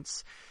 39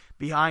 points,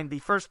 behind the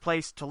first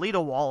place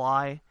Toledo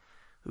Walleye,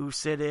 who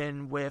sit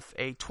in with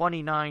a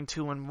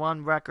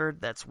 29-2-1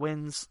 record. That's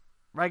wins,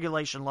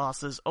 regulation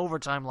losses,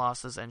 overtime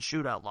losses, and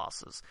shootout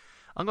losses.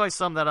 I'm going to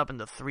sum that up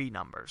into 3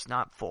 numbers,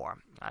 not 4.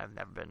 I've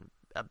never been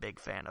a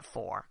big fan of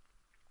 4.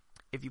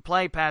 If you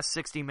play past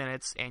 60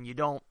 minutes and you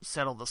don't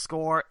settle the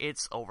score,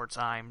 it's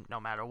overtime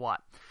no matter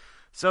what.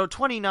 So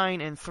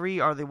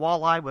 29-3 are the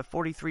Walleye with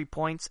 43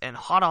 points, and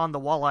hot on the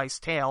Walleye's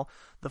tail,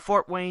 the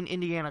Fort Wayne,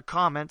 Indiana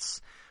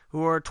Comets,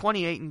 who are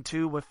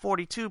 28-2 with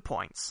 42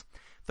 points.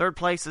 Third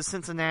place is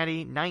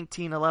Cincinnati,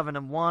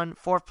 19-11-1.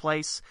 Fourth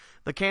place,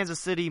 the Kansas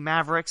City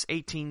Mavericks,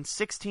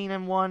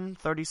 18-16-1,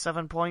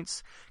 37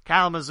 points.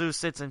 Kalamazoo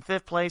sits in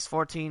fifth place,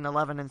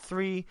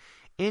 14-11-3.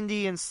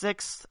 Indy in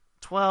sixth,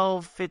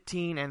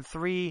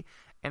 12-15-3.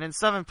 And in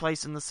seventh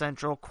place in the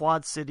Central,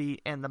 Quad City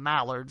and the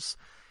Mallards,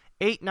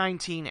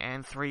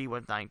 8-19-3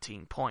 with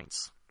 19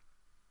 points.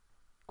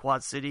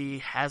 Quad City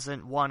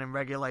hasn't won in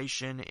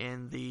regulation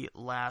in the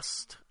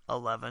last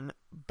 11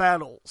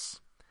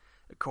 battles,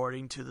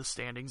 according to the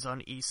standings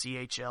on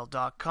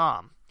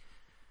ECHL.com.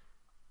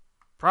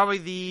 Probably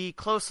the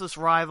closest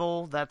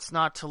rival that's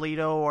not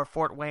Toledo or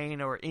Fort Wayne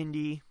or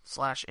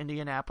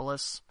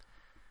Indy/Indianapolis.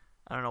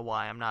 I don't know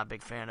why I'm not a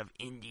big fan of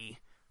Indy.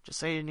 Just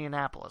say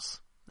Indianapolis.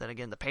 Then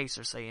again, the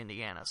Pacers say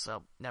Indiana,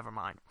 so never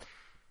mind.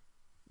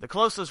 The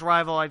closest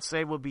rival, I'd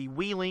say, would be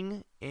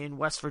Wheeling in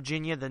West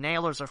Virginia. The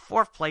Nailers are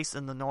fourth place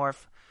in the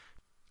North.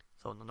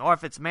 So in the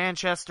North, it's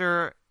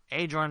Manchester,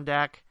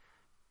 Adirondack,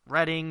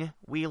 Reading,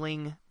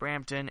 Wheeling,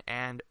 Brampton,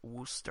 and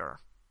Worcester.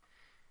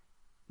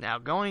 Now,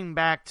 going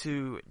back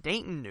to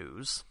Dayton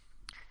news,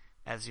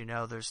 as you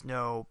know, there's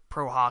no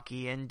pro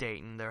hockey in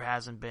Dayton. There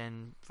hasn't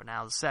been for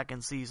now the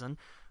second season.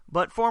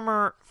 But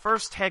former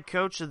first head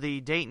coach of the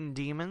Dayton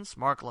Demons,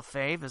 Mark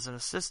Lefebvre, is an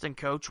assistant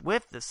coach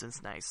with the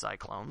Cincinnati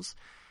Cyclones.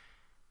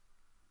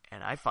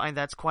 And I find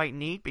that's quite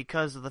neat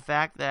because of the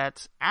fact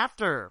that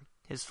after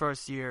his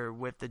first year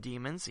with the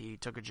Demons, he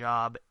took a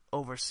job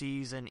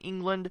overseas in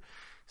England,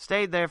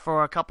 stayed there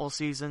for a couple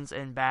seasons,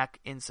 and back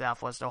in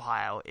Southwest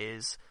Ohio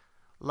is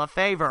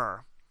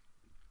Lefebvre.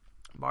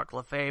 Mark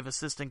Lefebvre,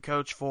 assistant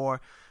coach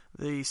for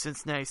the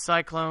Cincinnati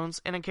Cyclones.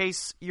 And in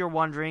case you're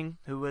wondering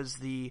who was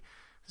the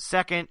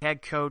second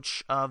head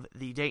coach of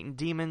the Dayton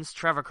Demons,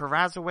 Trevor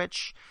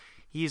Karazowicz,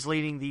 he's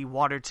leading the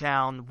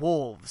Watertown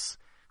Wolves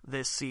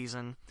this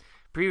season.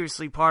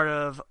 Previously part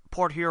of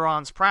Port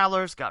Huron's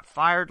Prowlers, got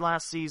fired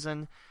last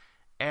season,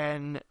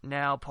 and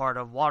now part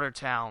of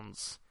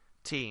Watertown's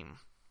team.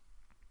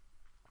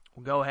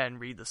 We'll go ahead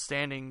and read the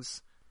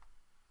standings.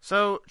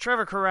 So,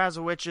 Trevor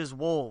Karazowicz's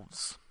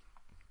Wolves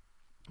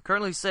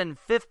currently sit in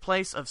 5th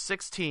place of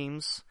 6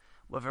 teams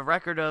with a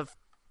record of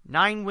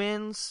 9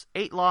 wins,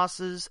 8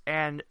 losses,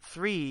 and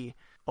 3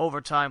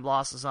 overtime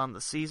losses on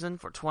the season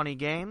for 20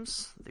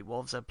 games. The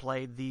Wolves have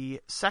played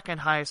the second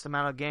highest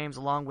amount of games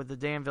along with the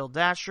Danville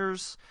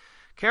Dashers.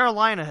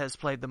 Carolina has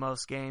played the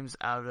most games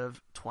out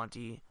of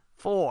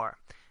 24,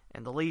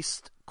 and the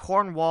least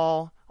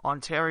Cornwall,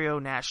 Ontario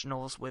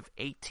Nationals with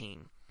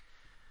 18.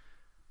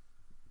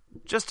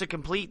 Just to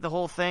complete the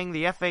whole thing,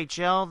 the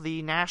FHL,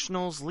 the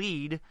Nationals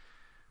lead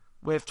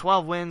with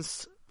 12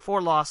 wins,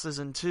 4 losses,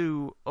 and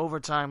 2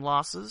 overtime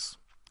losses.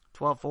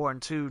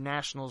 12-4-2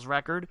 Nationals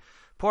record.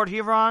 Port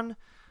Huron,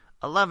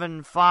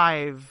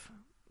 11-5,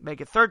 make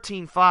it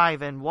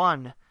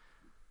 13-5-1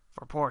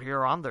 for Port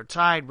Huron. They're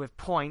tied with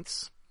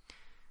points.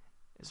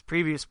 As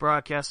previous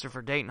broadcaster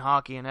for Dayton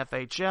Hockey and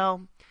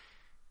FHL,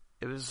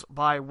 it was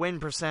by win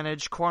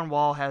percentage.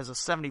 Cornwall has a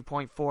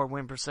 70.4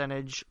 win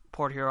percentage.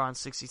 Port Huron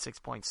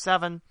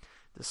 66.7,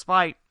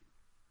 despite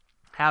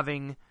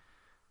having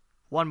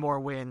one more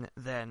win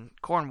than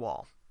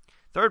Cornwall.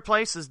 Third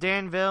place is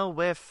Danville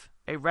with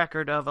a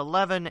record of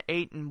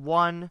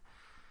 11-8-1.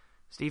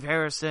 Steve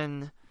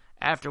Harrison,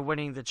 after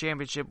winning the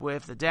championship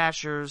with the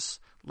Dashers,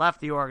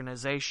 left the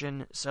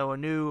organization, so a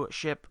new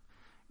ship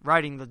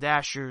riding the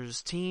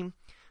Dashers team.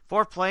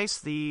 Fourth place,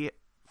 the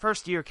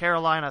first-year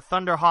Carolina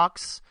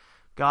Thunderhawks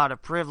got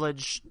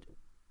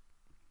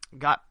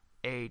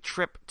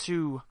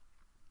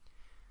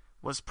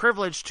was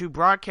privileged to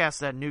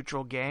broadcast that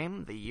neutral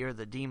game the year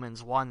the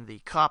Demons won the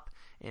Cup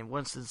in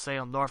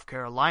Winston-Salem, North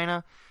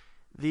Carolina.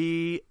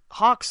 The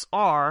Hawks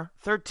are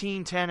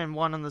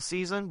 13-10-1 on the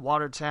season.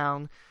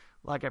 Watertown,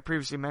 like I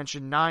previously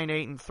mentioned,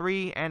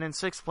 9-8-3, and in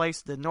 6th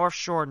place, the North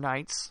Shore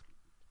Knights.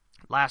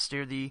 Last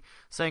year, the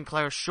St.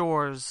 Clair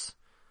Shores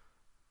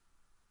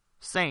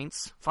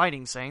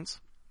Fighting Saints.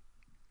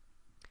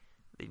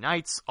 The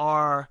Knights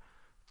are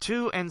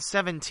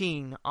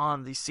 2-17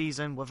 on the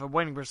season with a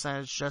winning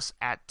percentage just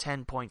at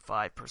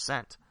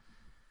 10.5%.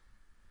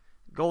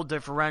 Goal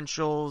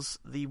differentials,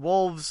 the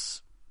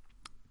Wolves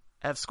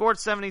have scored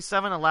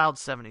 77, allowed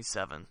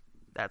 77.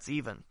 That's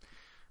even.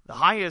 The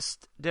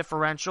highest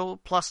differential,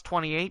 plus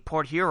 28,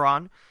 Port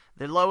Huron.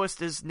 The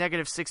lowest is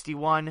negative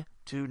 61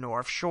 to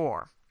North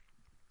Shore.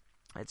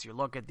 That's your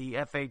look at the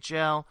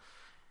FHL.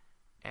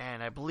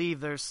 And I believe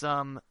there's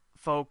some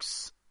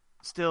folks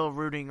still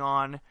rooting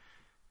on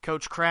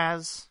Coach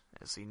Kraz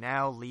as he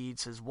now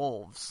leads his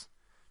Wolves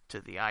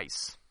to the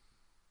ice.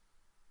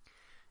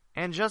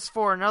 And just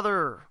for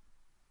another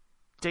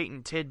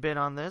Dayton tidbit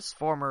on this,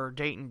 former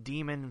Dayton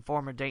Demon and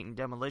former Dayton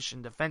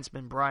Demolition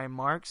defenseman Brian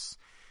Marks,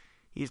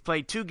 he's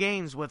played 2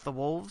 games with the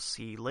Wolves.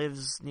 He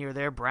lives near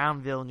there.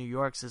 Brownville, New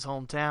York's his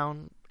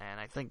hometown, and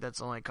I think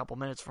that's only a couple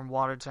minutes from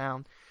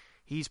Watertown.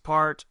 He's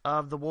part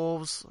of the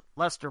Wolves.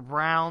 Lester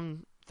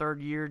Brown,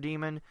 third-year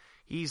Demon,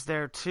 he's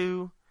there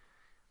too.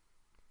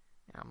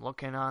 I'm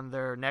looking on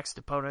their next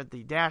opponent,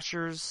 the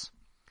Dashers.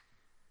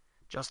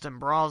 Justin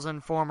Brausen,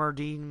 former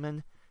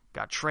Demon,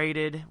 got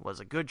traded. Was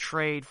a good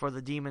trade for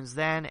the Demons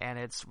then, and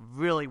it's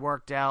really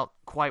worked out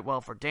quite well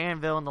for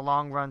Danville in the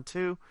long run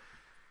too.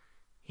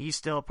 He's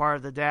still a part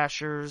of the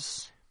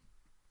Dashers.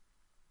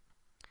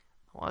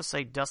 I want to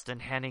say Dustin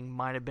Henning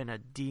might have been a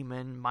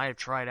Demon, might have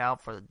tried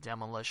out for the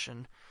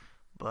Demolition,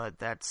 but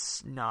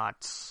that's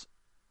not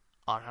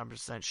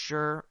 100%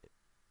 sure.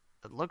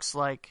 It looks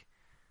like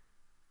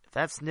if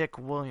that's Nick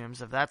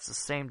Williams, if that's the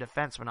same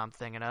defenseman I'm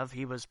thinking of,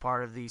 he was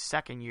part of the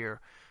second-year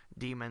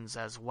Demons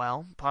as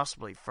well,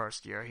 possibly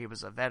first year. He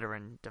was a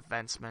veteran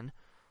defenseman.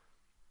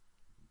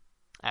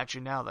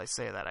 Actually, now that I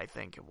say that, I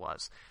think it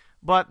was.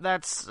 But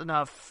that's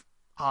enough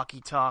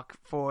hockey talk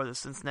for the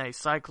Cincinnati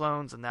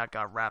Cyclones, and that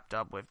got wrapped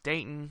up with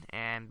Dayton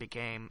and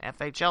became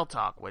FHL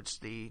talk,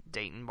 which the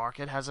Dayton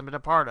market hasn't been a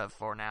part of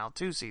for now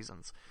 2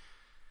 seasons.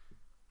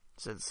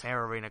 Since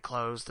Hare Arena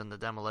closed and the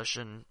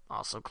Demolition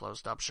also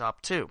closed up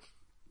shop too.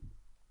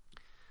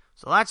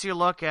 So that's your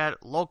look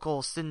at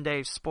local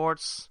Cinday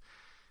sports.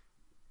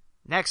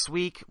 Next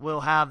week,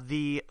 we'll have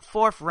the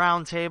 4th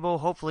roundtable,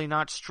 hopefully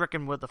not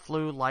stricken with the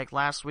flu like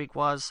last week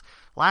was.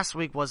 Last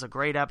week was a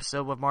great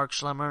episode with Mark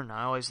Schlemmer, and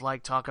I always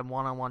like talking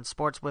one-on-one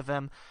sports with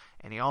him,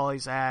 and he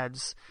always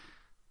adds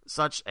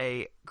such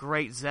a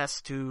great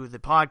zest to the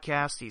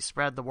podcast. He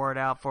spread the word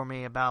out for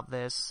me about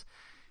this,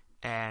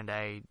 and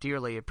I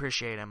dearly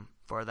appreciate him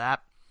for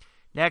that.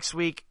 Next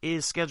week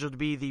is scheduled to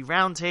be the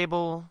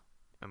roundtable,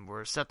 and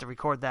we're set to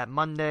record that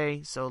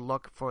Monday, so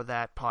look for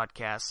that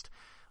podcast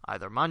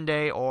either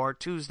Monday or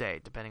Tuesday,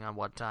 depending on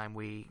what time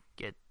we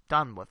get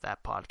done with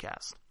that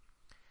podcast.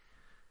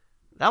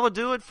 That will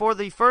do it for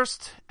the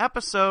first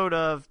episode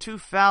of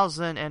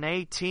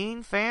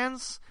 2018,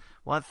 fans.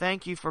 I want to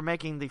thank you for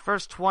making the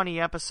first 20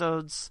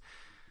 episodes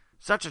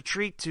such a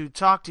treat to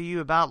talk to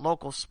you about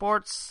local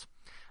sports.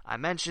 I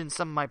mentioned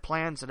some of my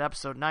plans at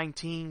episode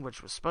 19,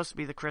 which was supposed to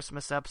be the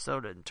Christmas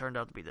episode, and turned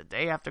out to be the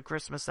day after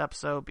Christmas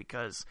episode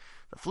because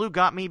the flu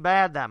got me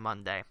bad that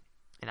Monday,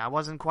 and I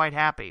wasn't quite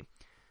happy.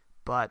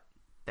 But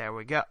there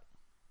we go.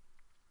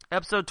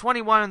 Episode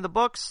 21 in the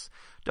books.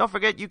 Don't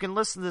forget you can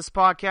listen to this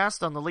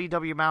podcast on the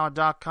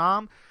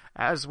LeeWMowen.com,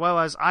 as well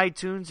as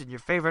iTunes and your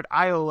favorite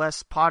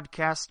iOS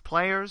podcast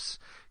players,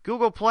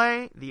 Google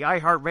Play, the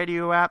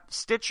iHeartRadio app,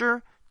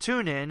 Stitcher,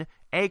 TuneIn,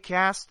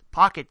 Acast,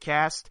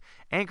 Pocketcast,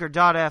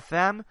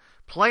 Anchor.fm,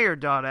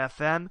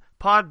 Player.fm,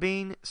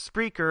 Podbean,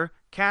 Spreaker,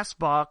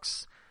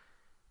 Castbox,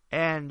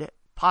 and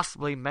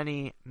possibly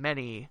many,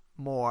 many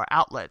more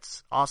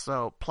outlets.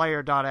 Also,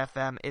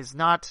 Player.fm is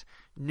not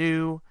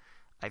new.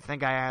 I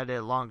think I added it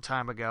a long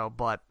time ago,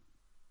 but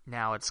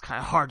now it's kind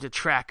of hard to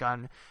track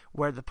on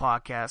where the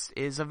podcast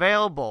is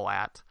available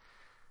at.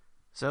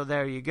 So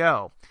there you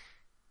go.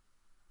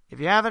 If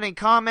you have any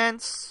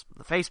comments,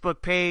 the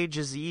Facebook page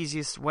is the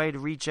easiest way to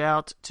reach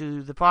out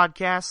to the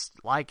podcast,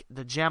 like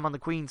the Gem on the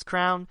Queen's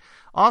Crown.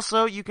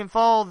 Also, you can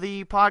follow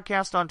the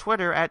podcast on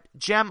Twitter at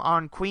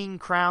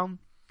GemOnQueenCrown.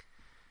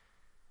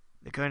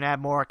 They couldn't add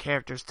more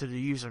characters to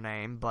the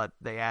username, but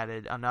they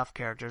added enough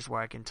characters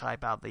where I can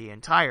type out the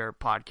entire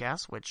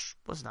podcast, which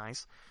was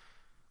nice.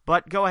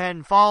 But go ahead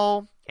and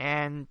follow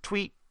and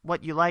tweet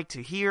what you like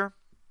to hear.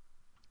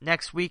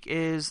 Next week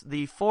is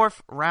the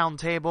 4th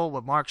roundtable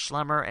with Mark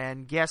Schlemmer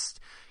and guest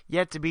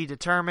yet to be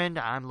determined.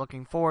 I'm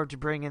looking forward to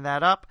bringing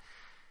that up.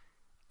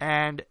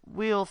 And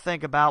we'll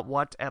think about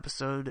what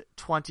episode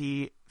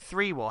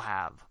 23 will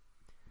have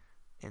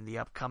in the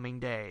upcoming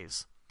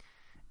days.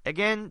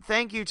 Again,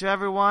 thank you to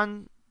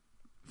everyone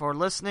for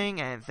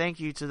listening, and thank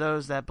you to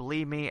those that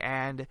believe me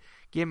and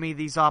give me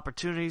these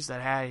opportunities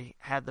that I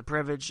had the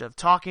privilege of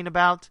talking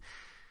about.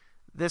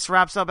 This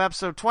wraps up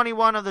episode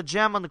 21 of the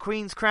Gem on the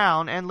Queen's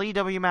Crown, and Lee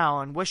W.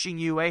 Mowen wishing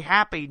you a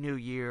happy new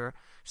year.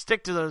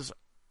 Stick to those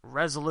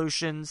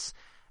resolutions,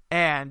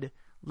 and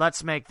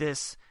let's make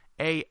this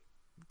a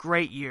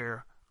great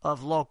year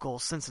of local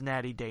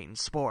Cincinnati-Dayton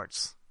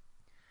sports.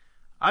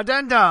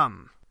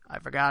 Addendum! I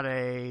forgot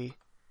a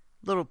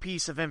little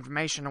piece of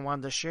information I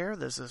wanted to share.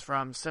 This is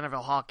from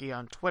Centerville Hockey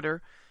on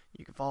Twitter.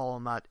 You can follow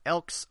them at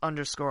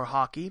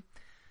Elks_hockey.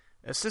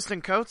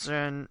 Assistant coach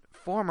and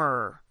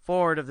former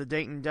forward of the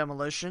Dayton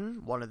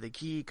Demolition, one of the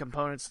key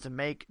components to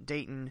make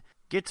Dayton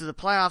get to the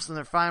playoffs in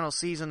their final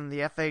season in the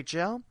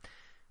FHL,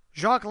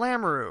 Jacques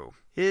Lamoureux.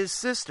 His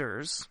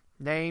sisters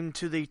named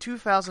to the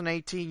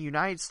 2018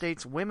 United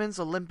States Women's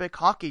Olympic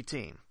Hockey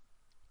Team.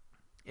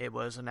 It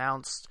was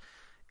announced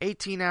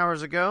 18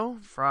 hours ago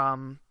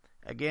from,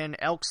 again,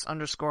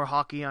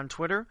 Elks_hockey on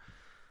Twitter.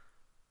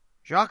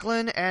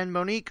 Jacqueline and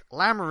Monique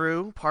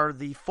Lamoureux, part of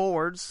the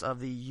forwards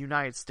of the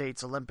United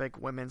States Olympic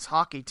Women's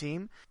Hockey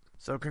Team.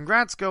 So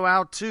congrats go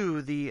out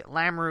to the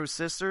Lamoureux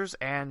sisters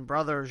and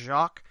brother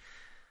Jacques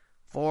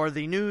for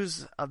the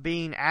news of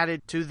being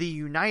added to the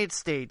United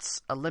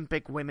States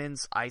Olympic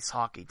Women's Ice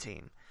Hockey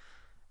Team.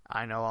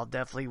 I know I'll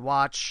definitely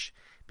watch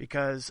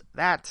because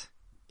that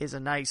is a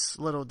nice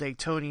little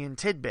Daytonian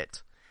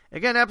tidbit.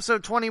 Again,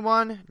 episode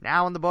 21,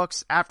 now in the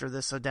books after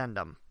this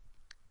addendum.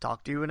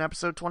 Talk to you in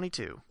episode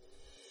 22.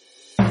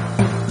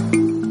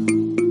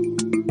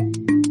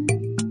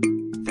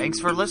 Thanks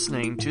for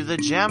listening to The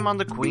Gem on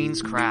the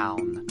Queen's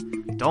Crown.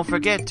 Don't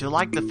forget to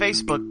like the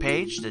Facebook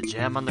page, The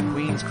Gem on the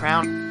Queen's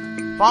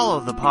Crown. Follow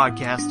the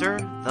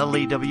podcaster, The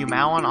Lee W.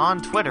 Mowen,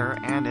 on Twitter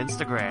and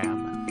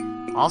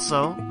Instagram.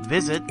 Also,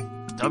 visit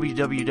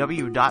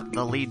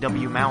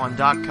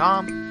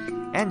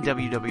www.theleewmowen.com and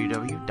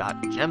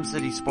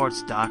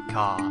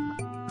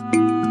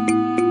www.gemcitysports.com.